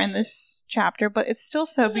bulging are in this chapter, but it's still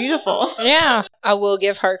so beautiful. Yeah, I will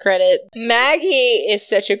give her credit. Maggie is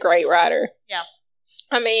such a great writer. Yeah.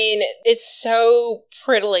 I mean, it's so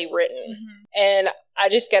prettily written. And I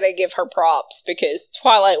just gotta give her props because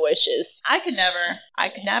Twilight Wishes. I could never.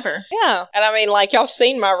 Yeah. And I mean, like, y'all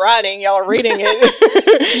seen my writing. Y'all are reading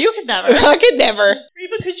it. You could never. I could never.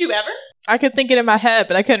 Reba, could you ever? I could think it in my head,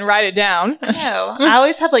 but I couldn't write it down. No. I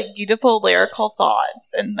always have, like, beautiful lyrical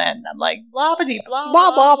thoughts, and then I'm like, blah-bitty, blah,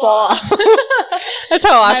 Blah, blah, blah. That's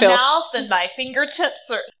how I my feel. mouth and my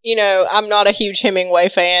fingertips are... You know, I'm not a huge Hemingway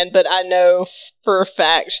fan, but I know for a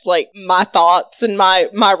fact, like, my thoughts and my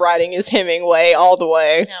writing is Hemingway all the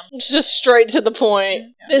way. Yeah. It's just straight to the point.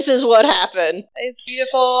 Yeah. This is what happened. It's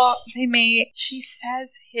beautiful. They meet. She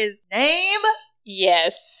says his name.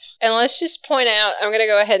 Yes. And let's just point out, I'm going to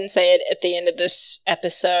go ahead and say it at the end of this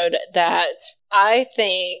episode, that I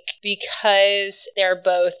think because they're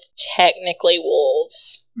both technically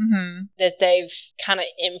wolves, Mm-hmm. that they've kind of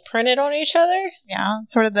imprinted on each other. Yeah,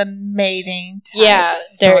 sort of the mating type Yeah,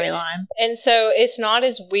 they're- storyline. And so it's not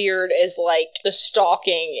as weird as, like, the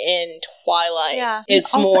stalking in Twilight.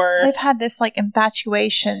 It's Also, more they've had this, like,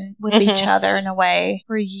 infatuation with each Mhm. other in a way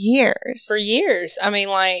for years. for years. I mean,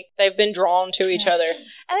 like, they've been drawn to each other.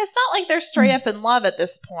 And it's not like they're straight up in love at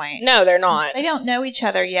this point. No, they're not. They don't know each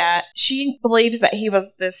other yet. She believes that he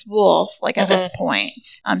was this wolf, like, at this point.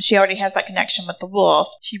 She already has that connection with the wolf.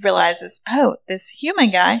 She realizes, oh, this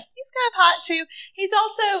human guy, he's kind of hot too. He's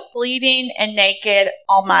also bleeding and naked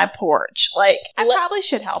on my porch. Like, I probably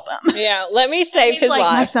should help him. Yeah, let me save He's his like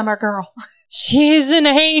my life. summer girl. She's an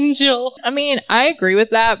angel. I mean, I agree with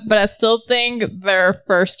that, but I still think their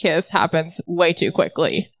first kiss happens way too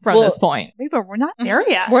quickly from Well, this point. But we're not there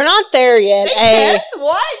yet. We're not there yet. They Hey, kiss?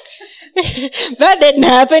 What? that didn't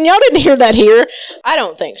happen. Y'all didn't hear that here. I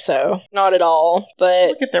don't think so. Not at all. But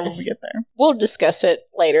We'll get there when we get there. we'll discuss it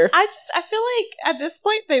later. I feel like at this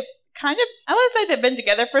point they've kind of, I want to say they've been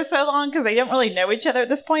together for so long because they don't really know each other at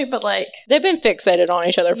this point, but like, They've been fixated on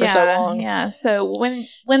each other for so long. Yeah. So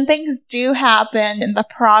when things do happen and the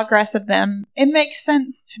progress of them, it makes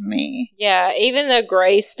sense to me. Yeah, even though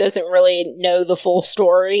Grace doesn't really know the full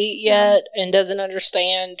story yet and doesn't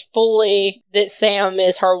understand fully that Sam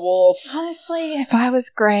is her wolf. Honestly, if I was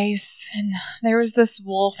Grace and there was this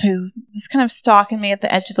wolf who was kind of stalking me at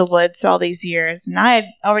the edge of the woods all these years, and I had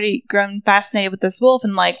already grown fascinated with this wolf,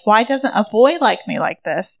 and like, why doesn't a boy like me like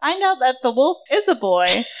this? Find out that the wolf is a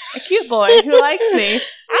boy, a cute boy who likes me.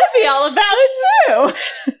 I'd be all about it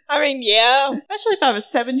too. I mean, yeah. Especially if I was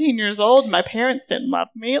 17 years old and my parents didn't love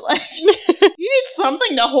me. Like, you need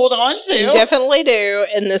something to hold on to. You definitely do,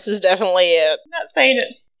 and this is definitely it. I'm not saying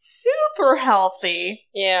it's super healthy.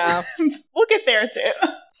 Yeah. We'll get there too.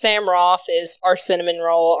 Sam Roth is our cinnamon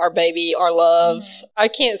roll, our baby, our love. I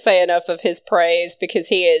can't say enough of his praise because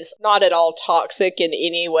he is not at all toxic in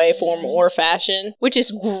any way, form, or fashion, which is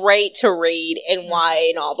great to read in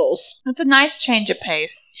YA novels. It's a nice change of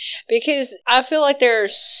pace. Because I feel like there are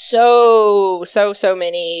so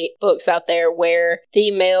many books out there where the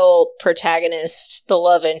male protagonist, the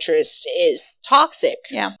love interest, is toxic.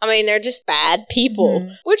 Yeah. I mean, they're just bad people,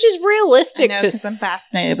 Mhm. which is I realistic know, to because I'm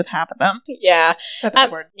fascinated with half of them. Yeah. Except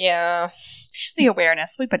Edward. Yeah. The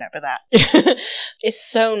awareness. We've been over that. It's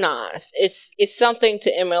so nice. It's something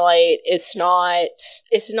to emulate. It's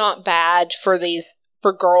not bad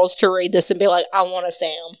for girls to read this and be like, I want a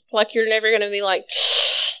Sam. Like, you're never gonna be like,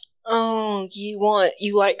 Oh, you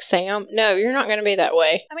like Sam? No, you're not going to be that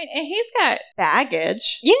way. I mean, and he's got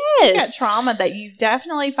baggage. Yes. He's got trauma that you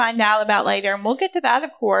definitely find out about later, and we'll get to that,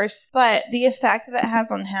 of course. But the effect that it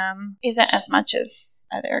has on him isn't as much as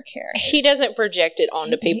other characters. He doesn't project it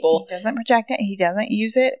onto people. He doesn't project it. He doesn't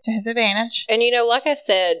use it to his advantage. And like I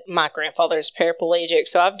said, my grandfather's paraplegic,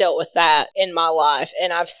 so I've dealt with that in my life.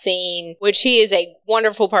 And I've seen, which he is a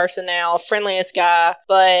wonderful person now, friendliest guy.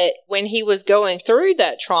 But when he was going through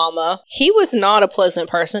that trauma, he was not a pleasant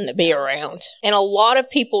person to be around. And a lot of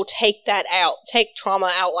people take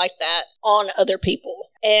trauma out like that on other people.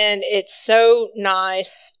 And it's so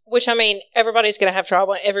nice, which I mean, everybody's going to have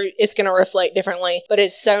trauma. It's going to reflect differently, but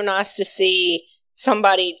it's so nice to see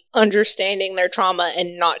somebody understanding their trauma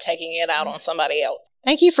and not taking it out on somebody else.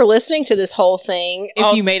 Thank you for listening to this whole thing.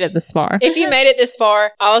 If you made it this far. If you made it this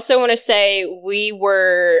far, I also want to say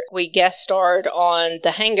we guest starred on the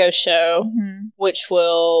Hango show, which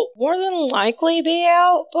will more than likely be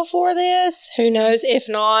out before this. Who knows? If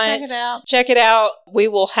not, check it out. We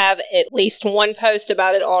will have at least one post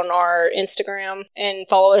about it on our Instagram, and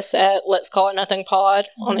follow us at Let's Call It Nothing Pod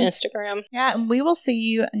on Instagram. Yeah, and we will see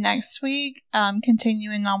you next week,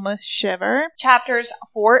 continuing on with Shiver. Chapters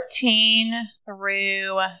 14 through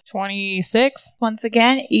 26. Once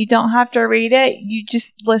again, you don't have to read it. You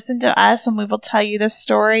just listen to us and we will tell you the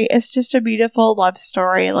story. It's just a beautiful love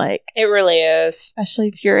story. It really is. Especially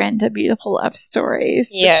if you're into beautiful love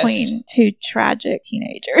stories between two tragic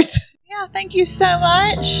teenagers. Yeah, thank you so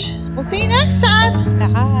much. We'll see you next time. Bye.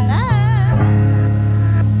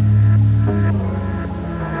 Bye.